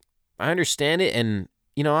 like, I understand it, and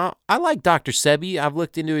you know, I like Dr. Sebi. I've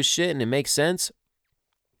looked into his shit, and it makes sense.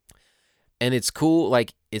 And it's cool.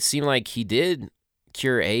 Like, it seemed like he did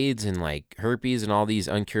cure AIDS and like herpes and all these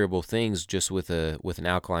uncurable things just with an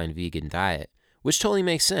alkaline vegan diet, which totally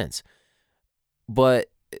makes sense. But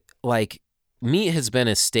like, meat has been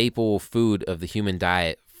a staple food of the human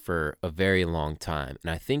diet for a very long time,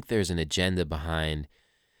 and I think there's an agenda behind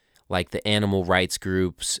like the animal rights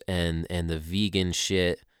groups and the vegan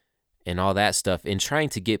shit and all that stuff in trying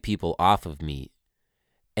to get people off of meat.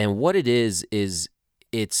 And what it is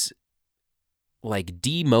it's like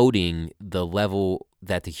demoting the level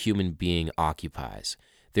that the human being occupies.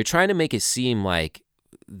 They're trying to make it seem like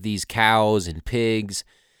these cows and pigs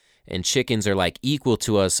and chickens are like equal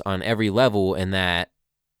to us on every level, and that,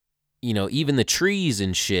 you know, even the trees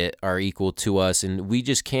and shit are equal to us, and we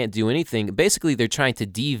just can't do anything. Basically, they're trying to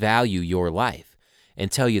devalue your life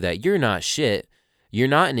and tell you that you're not shit. You're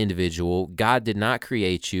not an individual. God did not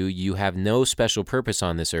create you. You have no special purpose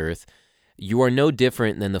on this earth. You are no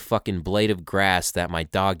different than the fucking blade of grass that my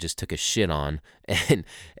dog just took a shit on.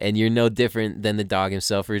 And you're no different than the dog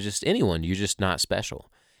himself or just anyone. You're just not special.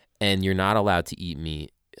 And you're not allowed to eat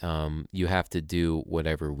meat. You have to do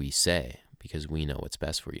whatever we say, because we know what's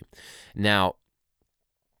best for you. Now,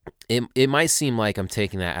 it might seem like I'm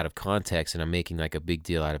taking that out of context and I'm making like a big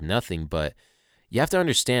deal out of nothing, but you have to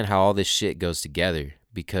understand how all this shit goes together,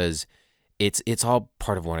 because it's all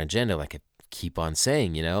part of one agenda, like I keep on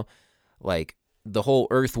saying, you know? like the whole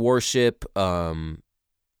Earth worship,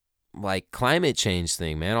 like climate change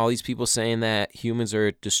thing, man. All these people saying that humans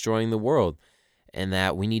are destroying the world and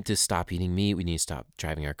that we need to stop eating meat, we need to stop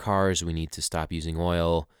driving our cars, we need to stop using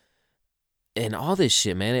oil, and all this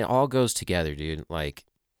shit, man. It all goes together, dude. Like,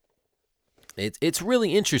 it's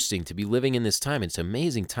really interesting to be living in this time. It's an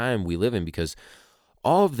amazing time we live in because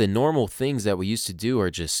all of the normal things that we used to do are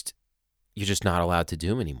just, you're just not allowed to do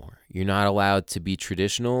them anymore. You're not allowed to be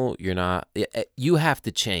traditional. You have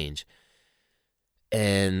to change.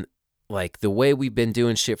 And like the way we've been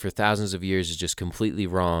doing shit for thousands of years is just completely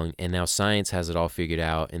wrong. And now science has it all figured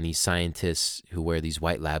out. And these scientists who wear these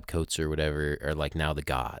white lab coats or whatever are like now the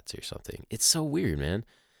gods or something. It's so weird, man.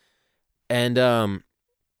 And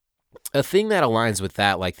a thing that aligns with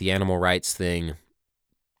that, like the animal rights thing,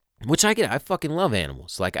 which I get, I fucking love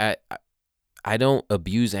animals. Like I don't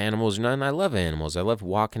abuse animals or nothing. I love animals. I love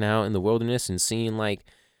walking out in the wilderness and seeing like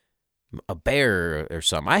a bear or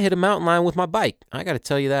something. I hit a mountain lion with my bike. I got to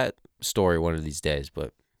tell you that story one of these days,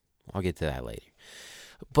 but I'll get to that later.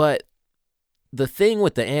 But the thing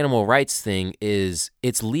with the animal rights thing is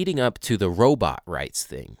it's leading up to the robot rights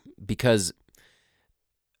thing because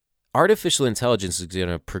artificial intelligence is going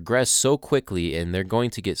to progress so quickly and they're going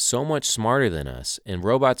to get so much smarter than us, and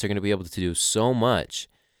robots are going to be able to do so much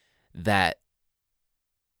that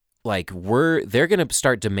like they're going to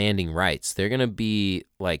start demanding rights. They're going to be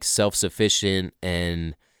like self-sufficient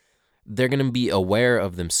and they're going to be aware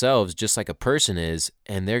of themselves just like a person is,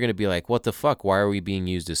 and they're going to be like, what the fuck? Why are we being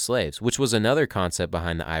used as slaves? Which was another concept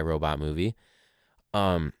behind the iRobot movie.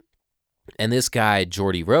 And this guy,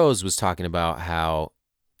 Geordie Rose, was talking about how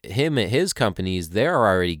him and his companies, they're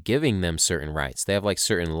already giving them certain rights. They have like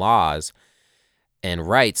certain laws and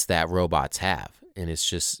rights that robots have. And it's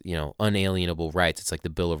just, unalienable rights. It's like the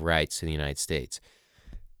Bill of Rights in the United States.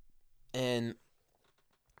 And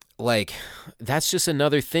like, that's just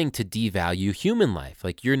another thing to devalue human life.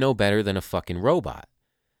 Like, you're no better than a fucking robot.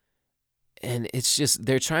 And it's just,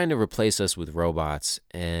 they're trying to replace us with robots.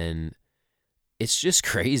 And it's just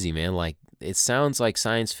crazy, man. Like, it sounds like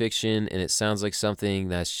science fiction and it sounds like something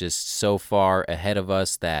that's just so far ahead of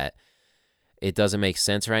us that it doesn't make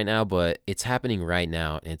sense right now, but it's happening right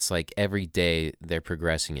now. It's like every day they're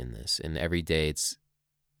progressing in this, and every day it's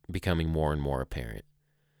becoming more and more apparent.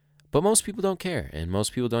 But most people don't care, and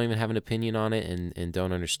most people don't even have an opinion on it and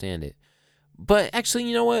don't understand it. But actually,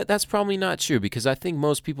 you know what? That's probably not true because I think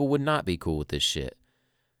most people would not be cool with this shit.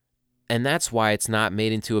 And that's why it's not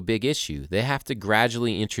made into a big issue. They have to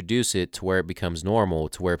gradually introduce it to where it becomes normal,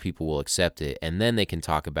 to where people will accept it, and then they can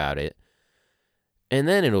talk about it. And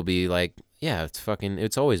then it'll be like, yeah,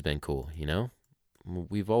 it's always been cool,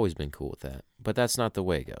 We've always been cool with that. But that's not the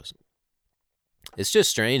way it goes. It's just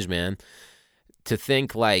strange, man, to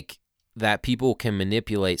think like that people can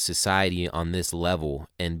manipulate society on this level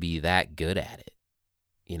and be that good at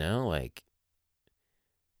it. Like,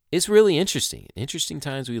 it's really interesting. Interesting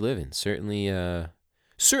times we live in. Certainly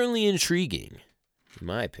intriguing, in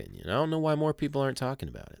my opinion. I don't know why more people aren't talking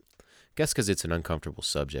about it. I guess because it's an uncomfortable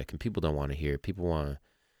subject and people don't want to hear it. People want to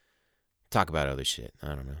talk about other shit.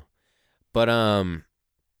 I don't know. But,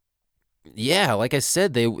 yeah, like I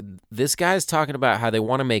said, this guy's talking about how they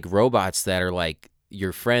want to make robots that are like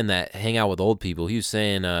your friend that hang out with old people. He was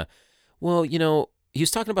saying, he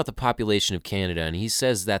was talking about the population of Canada, and he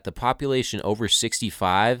says that the population over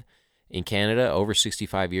 65 in Canada, over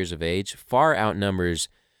 65 years of age, far outnumbers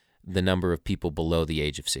the number of people below the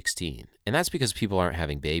age of 16. And that's because people aren't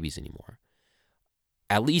having babies anymore.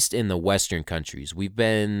 At least in the Western countries, we've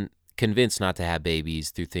been convinced not to have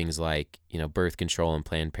babies through things like, birth control and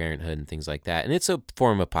Planned Parenthood and things like that. And it's a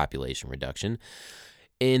form of population reduction.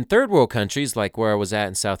 In third world countries, like where I was at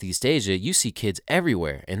in Southeast Asia, you see kids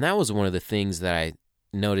everywhere. And that was one of the things that I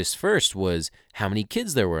noticed first was how many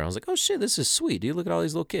kids there were. I was like, oh shit, this is sweet, dude. Look at all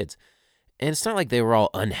these little kids. And it's not like they were all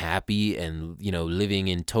unhappy and, living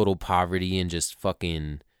in total poverty and just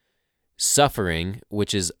fucking suffering,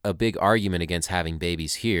 which is a big argument against having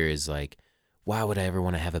babies here, is like, why would I ever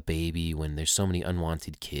want to have a baby when there's so many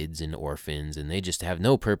unwanted kids and orphans and they just have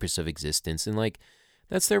no purpose of existence? And like,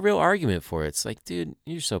 that's their real argument for it. It's like, dude,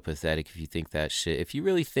 you're so pathetic if you think that shit. If you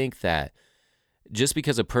really think that just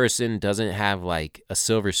because a person doesn't have like a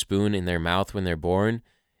silver spoon in their mouth when they're born,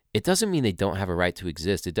 it doesn't mean they don't have a right to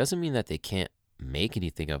exist. It doesn't mean that they can't make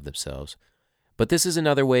anything of themselves. But this is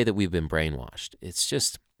another way that we've been brainwashed.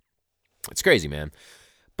 It's crazy, man.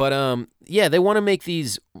 But yeah, they want to make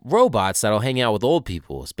these robots that'll hang out with old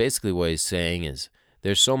people. It's basically what he's saying is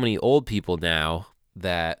there's so many old people now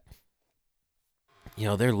that,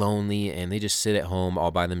 they're lonely and they just sit at home all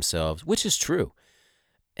by themselves, which is true.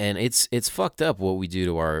 And it's fucked up what we do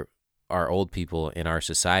to our old people in our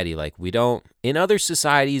society. Like, we don't, in other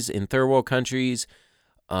societies, in third world countries,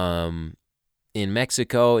 in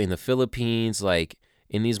Mexico, in the Philippines, like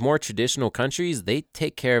in these more traditional countries, they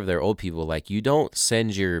take care of their old people. Like, you don't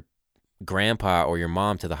send your grandpa or your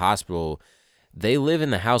mom to the hospital. They live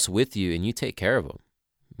in the house with you and you take care of them,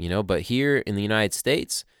 you know. But here in the United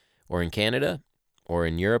States or in Canada or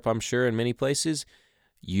in Europe, I'm sure in many places,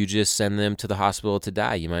 you just send them to the hospital to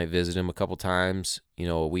die. You might visit them a couple times, you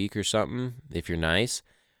know, a week or something if you're nice.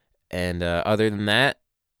 And other than that,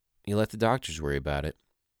 you let the doctors worry about it,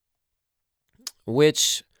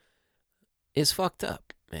 which is fucked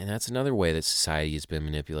up. And that's another way that society has been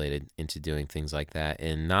manipulated into doing things like that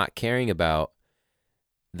and not caring about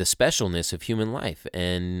the specialness of human life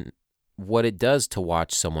and what it does to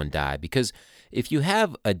watch someone die. Because if you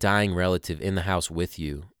have a dying relative in the house with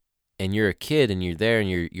you and you're a kid and you're there and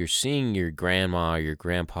you're seeing your grandma or your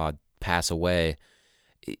grandpa pass away,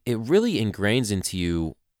 it really ingrains into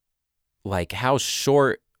you like how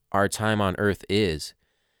short our time on earth is.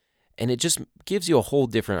 And it just gives you a whole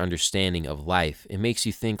different understanding of life. It makes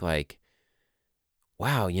you think like,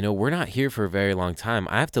 wow, you know, we're not here for a very long time.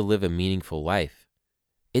 I have to live a meaningful life.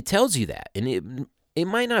 It tells you that. And it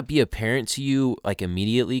might not be apparent to you like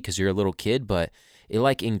immediately because you're a little kid, but it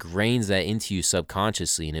like ingrains that into you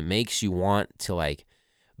subconsciously, and it makes you want to like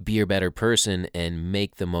be a better person and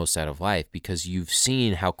make the most out of life because you've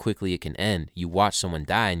seen how quickly it can end. You watch someone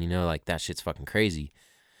die and you know like that shit's fucking crazy.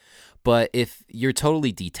 But if you're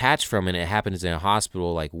totally detached from it, it happens in a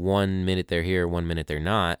hospital, like 1 minute they're here, 1 minute they're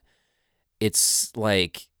not, it's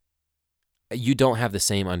like you don't have the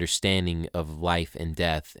same understanding of life and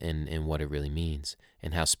death and what it really means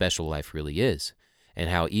and how special life really is and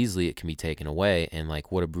how easily it can be taken away and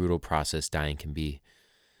like what a brutal process dying can be.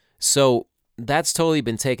 So that's totally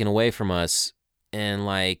been taken away from us. And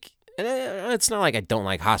like, it's not like I don't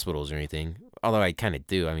like hospitals or anything, although I kind of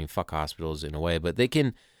do. I mean, fuck hospitals in a way, but they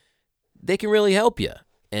can really help you.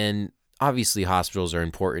 And obviously hospitals are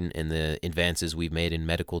important and the advances we've made in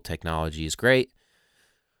medical technology is great.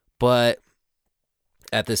 But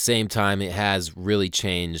at the same time, it has really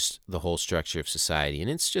changed the whole structure of society.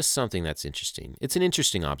 And it's just something that's interesting. It's an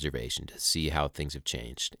interesting observation to see how things have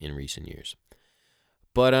changed in recent years.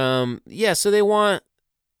 But yeah, so they want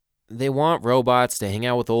robots to hang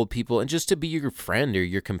out with old people and just to be your friend or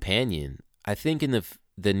your companion. I think in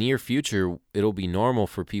the near future, it'll be normal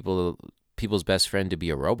for people's best friend to be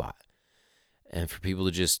a robot, and for people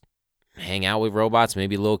to just hang out with robots.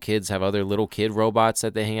 Maybe little kids have other little kid robots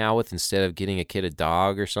that they hang out with. Instead of getting a kid a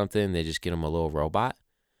dog or something, they just get them a little robot.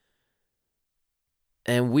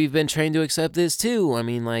 And we've been trained to accept this too. I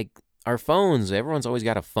mean, like our phones, everyone's always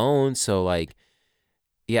got a phone. So like,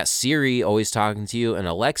 you got Siri always talking to you, and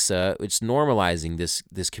Alexa, it's normalizing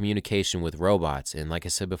this communication with robots. And like I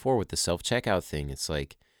said before, with the self-checkout thing, it's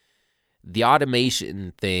like the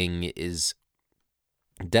automation thing is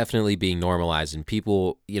definitely being normalized, and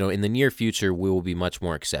people, you know, in the near future, we will be much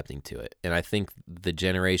more accepting to it. And I think the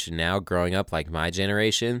generation now growing up, like my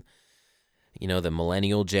generation, you know, the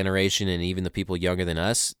millennial generation, and even the people younger than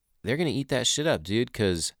us, they're going to eat that shit up, dude,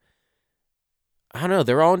 because, I don't know,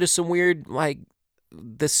 they're all into some weird, like,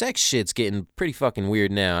 the sex shit's getting pretty fucking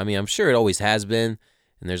weird now. I mean, I'm sure it always has been,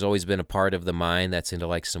 and there's always been a part of the mind that's into,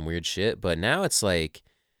 like, some weird shit, but now it's like,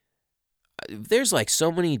 there's like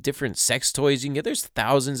so many different sex toys you can get. There's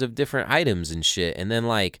thousands of different items and shit. And then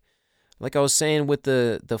like I was saying with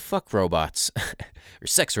the fuck robots or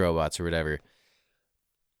sex robots or whatever,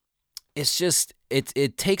 it's just,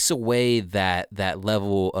 it takes away that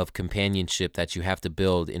level of companionship that you have to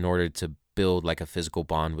build in order to build like a physical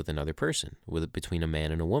bond with another person, between a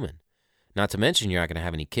man and a woman. Not to mention you're not going to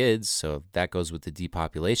have any kids, so that goes with the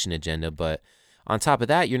depopulation agenda. But on top of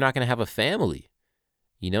that, you're not going to have a family.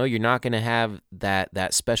 You know, you're not going to have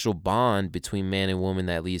that special bond between man and woman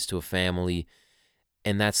that leads to a family.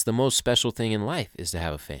 And that's the most special thing in life, is to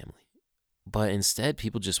have a family. But instead,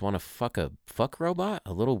 people just want to fuck a fuck robot,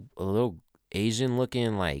 a little Asian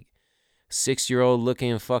looking, like 6-year-old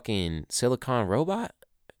looking fucking silicone robot.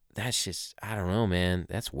 That's just, I don't know, man.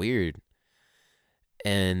 That's weird.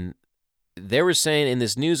 And they were saying in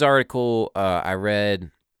this news article I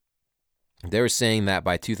read, they were saying that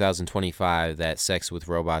by 2025, that sex with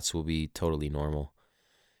robots will be totally normal.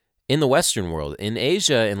 In the Western world, in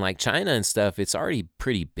Asia and like China and stuff, it's already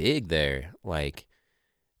pretty big there. Like,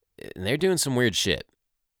 and they're doing some weird shit.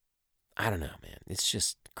 I don't know, man. It's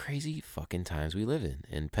just crazy fucking times we live in.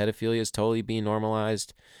 And pedophilia is totally being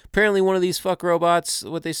normalized. Apparently one of these fuck robots,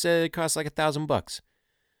 what they said, it costs like $1,000.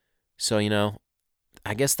 So, you know,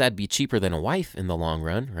 I guess that'd be cheaper than a wife in the long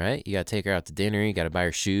run, right? You got to take her out to dinner. You got to buy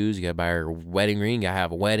her shoes. You got to buy her wedding ring. You got to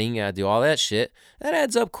have a wedding. You got to do all that shit. That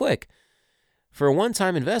adds up quick. For a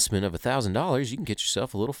one-time investment of $1,000, you can get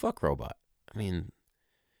yourself a little fuck robot. I mean,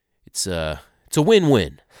 it's a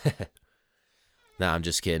win-win. Nah, I'm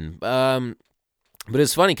just kidding. But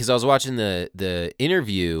it's funny because I was watching the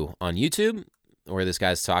interview on YouTube where this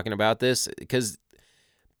guy's talking about this, because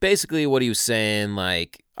basically what he was saying,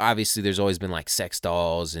 like, obviously there's always been like sex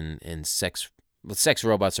dolls and sex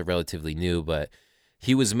robots are relatively new, but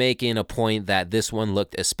he was making a point that this one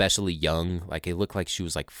looked especially young. Like, it looked like she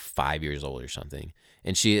was like 5 years old or something.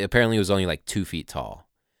 And she apparently was only like 2 feet tall.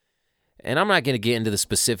 And I'm not going to get into the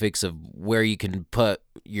specifics of where you can put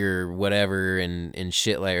your whatever and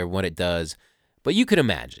shit like, or what it does. But you could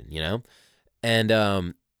imagine, you know? And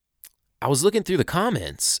I was looking through the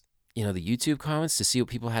comments, you know, the YouTube comments, to see what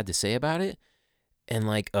people had to say about it. And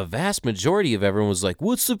like a vast majority of everyone was like,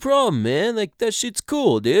 what's the problem, man? Like, that shit's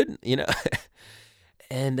cool, dude. You know?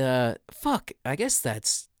 And fuck, I guess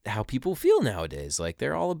that's how people feel nowadays. Like,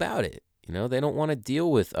 they're all about it. You know, they don't want to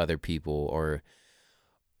deal with other people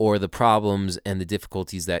or the problems and the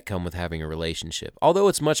difficulties that come with having a relationship. Although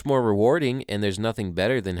it's much more rewarding, and there's nothing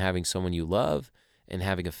better than having someone you love and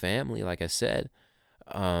having a family, like I said.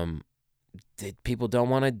 People don't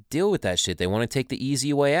want to deal with that shit. They want to take the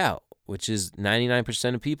easy way out, which is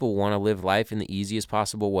 99% of people want to live life in the easiest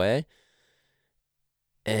possible way.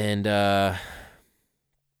 And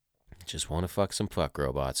just want to fuck some fuck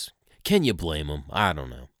robots. Can you blame them? I don't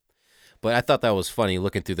know. But I thought that was funny,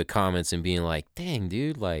 looking through the comments and being like, dang,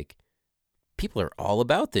 dude, like, people are all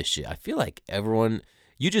about this shit. I feel like everyone,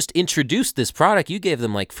 you just introduced this product, you gave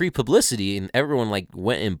them like free publicity, and everyone like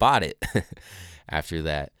went and bought it after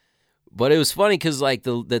that. But it was funny because like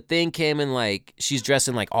the thing came in, like, she's dressed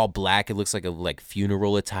in like all black. It looks like a like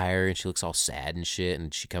funeral attire, and she looks all sad and shit,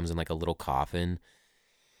 and she comes in like a little coffin.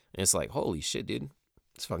 And it's like, holy shit, dude.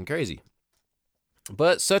 It's fucking crazy.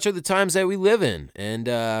 But such are the times that we live in. And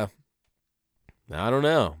I don't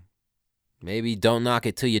know. Maybe don't knock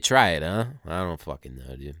it till you try it, huh? I don't fucking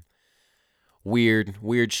know, dude.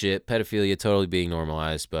 Weird shit. Pedophilia totally being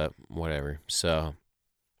normalized, but whatever. So,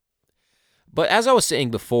 but as I was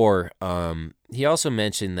saying before, he also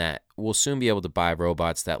mentioned that we'll soon be able to buy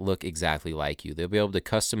robots that look exactly like you. They'll be able to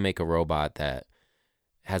custom make a robot that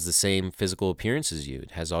has the same physical appearance as you.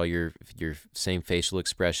 It has all your same facial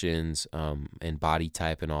expressions and body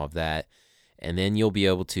type and all of that. And then you'll be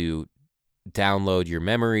able to download your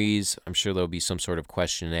memories. I'm sure there'll be some sort of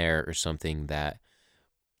questionnaire or something that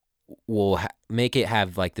will make it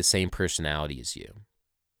have like the same personality as you.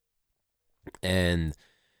 And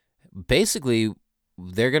basically,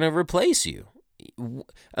 they're going to replace you.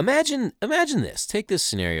 Imagine this. Take this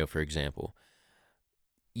scenario, for example.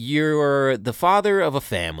 You're the father of a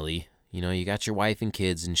family. You know, you got your wife and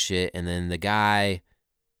kids and shit, and then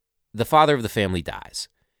the father of the family dies.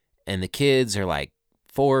 And the kids are like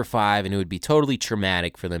 4 or 5, and it would be totally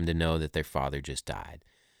traumatic for them to know that their father just died.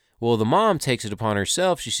 Well, the mom takes it upon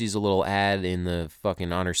herself. She sees a little ad in the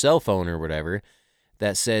fucking on her cell phone or whatever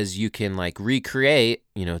that says you can like recreate,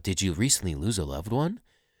 you know, did you recently lose a loved one?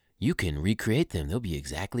 You can recreate them. They'll be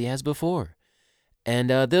exactly as before.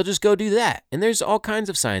 And they'll just go do that. And there's all kinds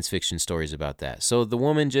of science fiction stories about that. So the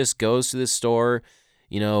woman just goes to the store,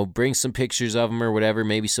 you know, brings some pictures of him or whatever,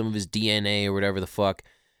 maybe some of his DNA or whatever the fuck,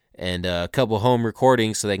 and a couple home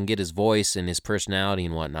recordings so they can get his voice and his personality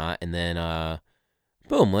and whatnot. And then,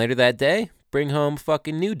 boom, later that day, bring home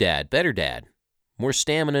fucking new dad, better dad, more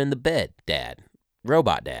stamina in the bed dad,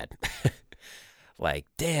 robot dad. Like,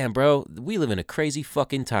 damn, bro, we live in a crazy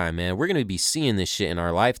fucking time, man. We're going to be seeing this shit in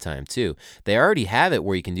our lifetime, too. They already have it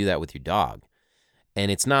where you can do that with your dog.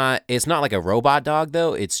 And it's not like a robot dog,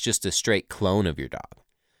 though. It's just a straight clone of your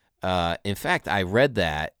dog. In fact, I read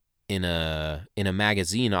that in a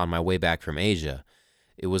magazine on my way back from Asia.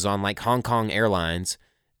 It was on, like, Hong Kong Airlines,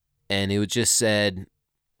 and it just said,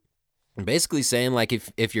 basically saying, like,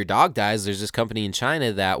 if your dog dies, there's this company in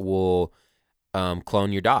China that will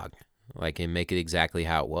clone your dog. Like, and make it exactly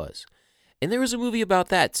how it was. And there was a movie about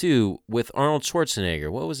that, too, with Arnold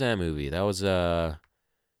Schwarzenegger. What was that movie? That was,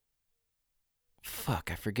 fuck,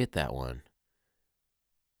 I forget that one.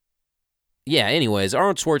 Yeah, anyways,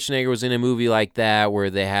 Arnold Schwarzenegger was in a movie like that where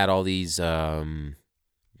they had all these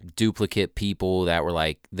duplicate people that were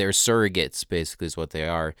like, they're surrogates, basically, is what they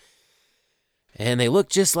are. And they look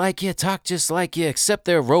just like you, talk just like you, except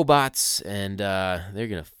they're robots, and they're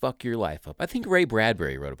going to fuck your life up. I think Ray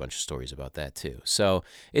Bradbury wrote a bunch of stories about that, too. So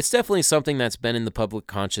it's definitely something that's been in the public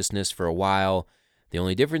consciousness for a while. The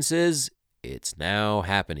only difference is it's now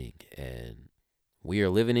happening, and We are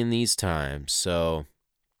living in these times. So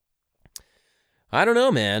I don't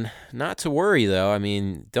know, man. Not to worry, though. I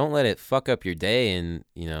mean, don't let it fuck up your day and,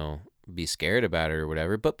 be scared about it or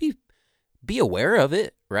whatever. But be aware of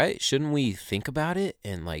it, right? Shouldn't we think about it?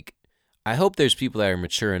 And, I hope there's people that are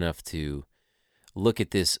mature enough to look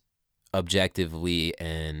at this objectively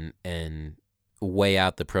and weigh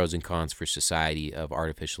out the pros and cons for society of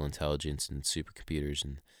artificial intelligence and supercomputers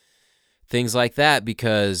and things like that,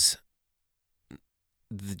 because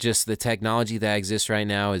just the technology that exists right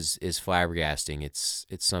now is flabbergasting. It's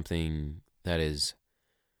something that is,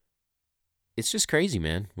 it's just crazy,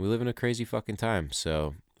 man. We live in a crazy fucking time.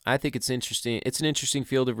 So I think it's interesting. It's an interesting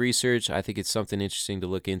field of research. I think it's something interesting to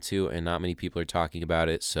look into, and not many people are talking about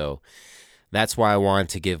it. So that's why I wanted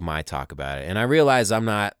to give my talk about it. And I realize I'm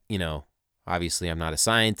not, obviously I'm not a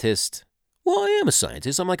scientist. Well, I am a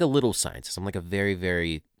scientist. I'm like a little scientist. I'm like a very,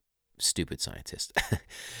 very stupid scientist.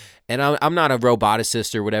 And I'm not a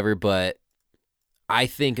roboticist or whatever, but I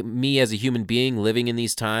think me as a human being living in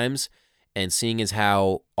these times and seeing as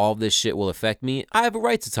how all this shit will affect me, I have a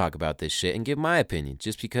right to talk about this shit and give my opinion.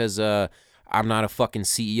 Just because I'm not a fucking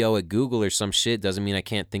CEO at Google or some shit doesn't mean I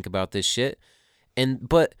can't think about this shit.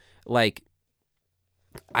 But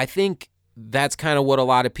I think that's kind of what a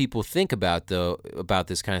lot of people think about, though, about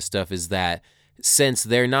this kind of stuff, is that since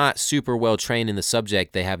they're not super well trained in the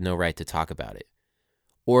subject, they have no right to talk about it.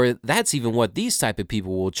 Or that's even what these type of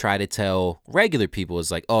people will try to tell regular people,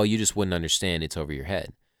 is like, oh, you just wouldn't understand, it's over your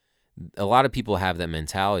head. A lot of people have that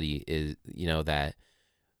mentality, is, that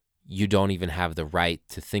you don't even have the right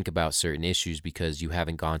to think about certain issues because you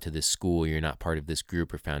haven't gone to this school, you're not part of this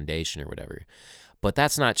group or foundation or whatever. But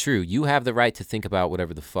that's not true. You have the right to think about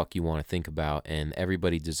whatever the fuck you want to think about, and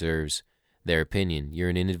everybody deserves their opinion. You're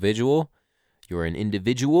an individual.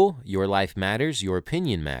 Your life matters. Your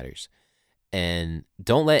opinion matters. And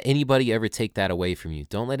don't let anybody ever take that away from you.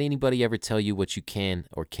 Don't let anybody ever tell you what you can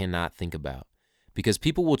or cannot think about, because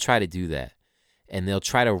people will try to do that, and they'll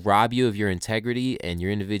try to rob you of your integrity and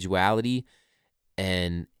your individuality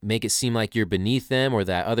and make it seem like you're beneath them or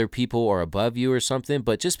that other people are above you or something.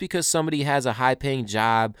 But just because somebody has a high-paying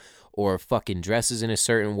job or fucking dresses in a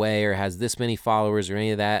certain way or has this many followers or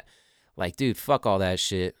any of that, dude, fuck all that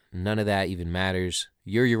shit. None of that even matters.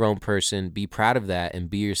 You're your own person. Be proud of that and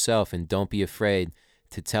be yourself, and don't be afraid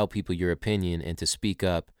to tell people your opinion and to speak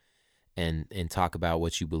up and talk about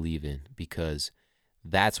what you believe in, because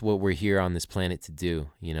that's what we're here on this planet to do.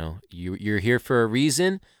 You're here for a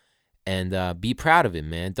reason, and be proud of it,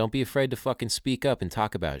 man. Don't be afraid to fucking speak up and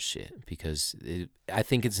talk about shit, because I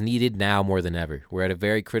think it's needed now more than ever. We're at a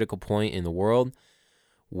very critical point in the world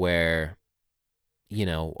where,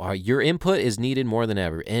 your input is needed more than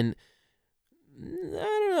ever. And I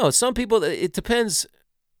don't know, some people, it depends.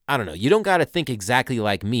 I don't know. You don't got to think exactly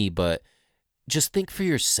like me, but just think for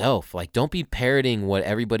yourself. Don't be parroting what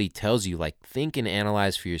everybody tells you. Think and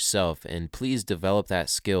analyze for yourself, and please develop that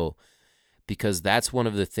skill, because that's one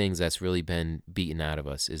of the things that's really been beaten out of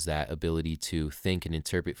us, is that ability to think and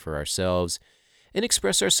interpret for ourselves and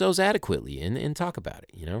express ourselves adequately and talk about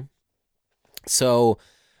it, So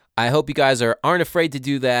I hope you guys aren't afraid to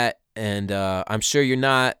do that, and I'm sure you're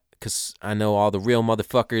not, because I know all the real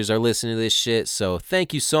motherfuckers are listening to this shit. So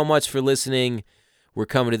thank you so much for listening. We're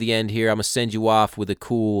coming to the end here. I'm going to send you off with a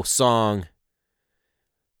cool song.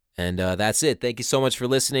 And that's it. Thank you so much for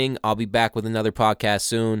listening. I'll be back with another podcast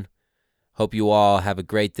soon. Hope you all have a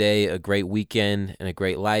great day, a great weekend, and a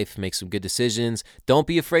great life. Make some good decisions. Don't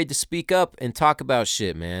be afraid to speak up and talk about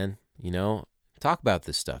shit, man. Talk about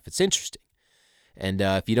this stuff. It's interesting. And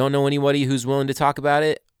if you don't know anybody who's willing to talk about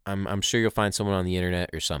it, I'm sure you'll find someone on the internet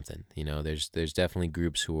or something. There's definitely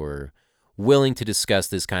groups who are willing to discuss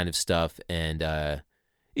this kind of stuff, and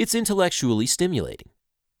it's intellectually stimulating.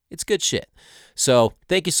 It's good shit. So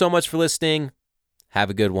thank you so much for listening. Have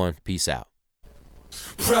a good one. Peace out.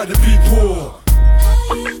 Proud to be poor.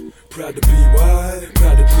 Proud to be white.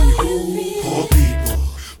 Proud to be who? Poor people.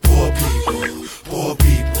 Poor people. Poor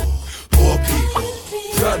people. Poor people.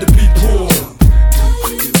 Proud to be poor.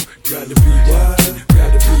 Proud to be white.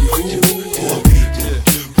 Proud to be who? Poor people.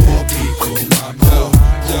 Poor people.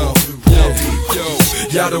 Yo.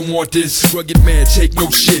 Y'all don't want this. Rugged man, take no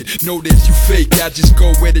shit. Know this, you fake. I just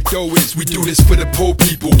go where the dough is. We do this for the poor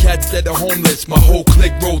people. Cats that are homeless. My whole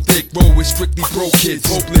clique roll thick. Roll with strictly broke kids.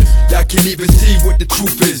 Hopeless. Y'all can't even see what the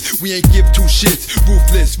truth is. We ain't give two shits.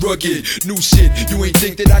 Ruthless, rugged, new shit. You ain't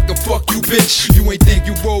think that I can fuck you, bitch. You ain't think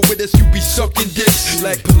you roll with us, you be sucking dicks.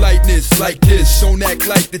 Lack politeness like this. Don't act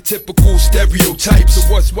like the typical stereotypes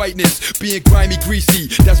of what's whiteness. Being grimy,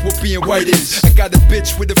 greasy, that's what being white is. I got a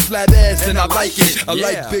bitch with a flat ass and I like it. I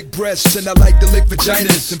like big breasts and I like to lick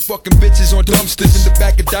vaginas and fucking bitches on dumpsters in the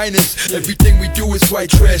back of diners. Everything we do is white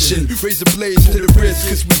trash and razor blades to the wrist,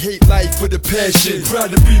 cause we hate life with a passion. Proud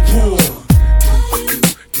to be poor,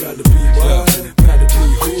 proud to be wild, proud to be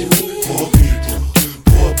who? Poor people,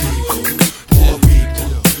 poor people, poor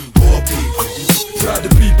people, poor people. Proud to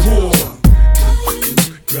be poor,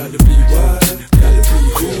 proud to be wild, proud to be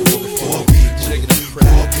who? Poor people,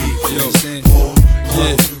 poor people.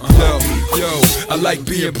 Yo, I like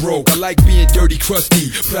being broke, I like being dirty, crusty.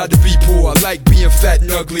 Proud to be poor, I like being fat and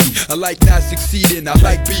ugly. I like not succeeding, I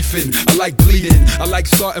like beefing, I like bleeding, I like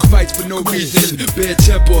starting fights for no reason. Bad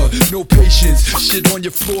temper, no patience, shit on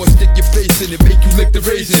your floor, stick your face in it, make you lick the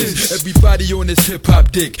raisins. Everybody on this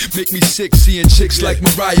hip-hop dick make me sick, seeing chicks like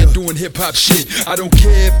Mariah doing hip-hop shit. I don't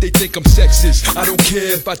care if they think I'm sexist, I don't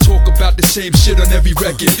care if I talk about the same shit on every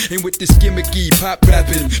record. And with this gimmicky pop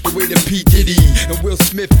rapping, the way that P. Diddy and Will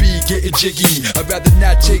Smith be getting jiggy, I'd rather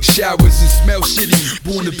not take showers and smell shitty.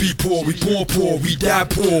 Born to be poor, we born poor, we die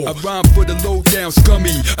poor. I rhyme for the low down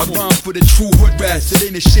scummy, I rhyme for the true hood rats that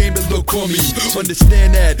ain't ashamed to look on me.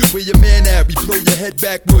 Understand that, where your man at? We blow your head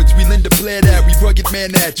backwards, we lend a plan that, we rugged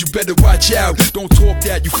man at. You better watch out, don't talk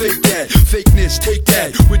that, you fake that. Fakeness, take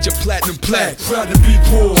that, with your platinum plaque. Proud to be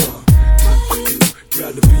poor,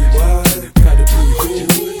 proud to be wild, proud to be who?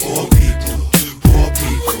 Poor people, poor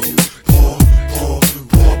people, poor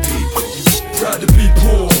people. Proud to be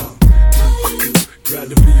poor, proud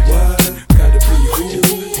to be wild, proud to be who?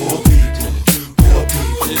 Poor people, poor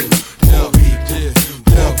people, poor people,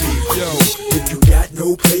 poor people. Yo, if you got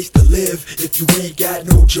no place to live, if you ain't got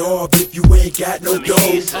no job, if you ain't got no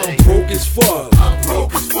dough, I'm broke as fuck. I'm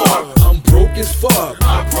broke as fuck. I'm broke as fuck.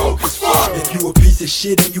 I'm broke as fuck. If you a piece of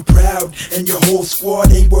shit and you proud, and your whole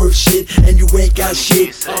squad ain't worth shit, and you ain't got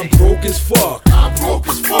shit, I'm broke as fuck. I'm broke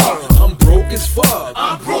as fuck. I'm broke as fuck.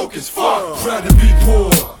 I'm broke as fuck. Proud to be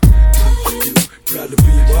poor.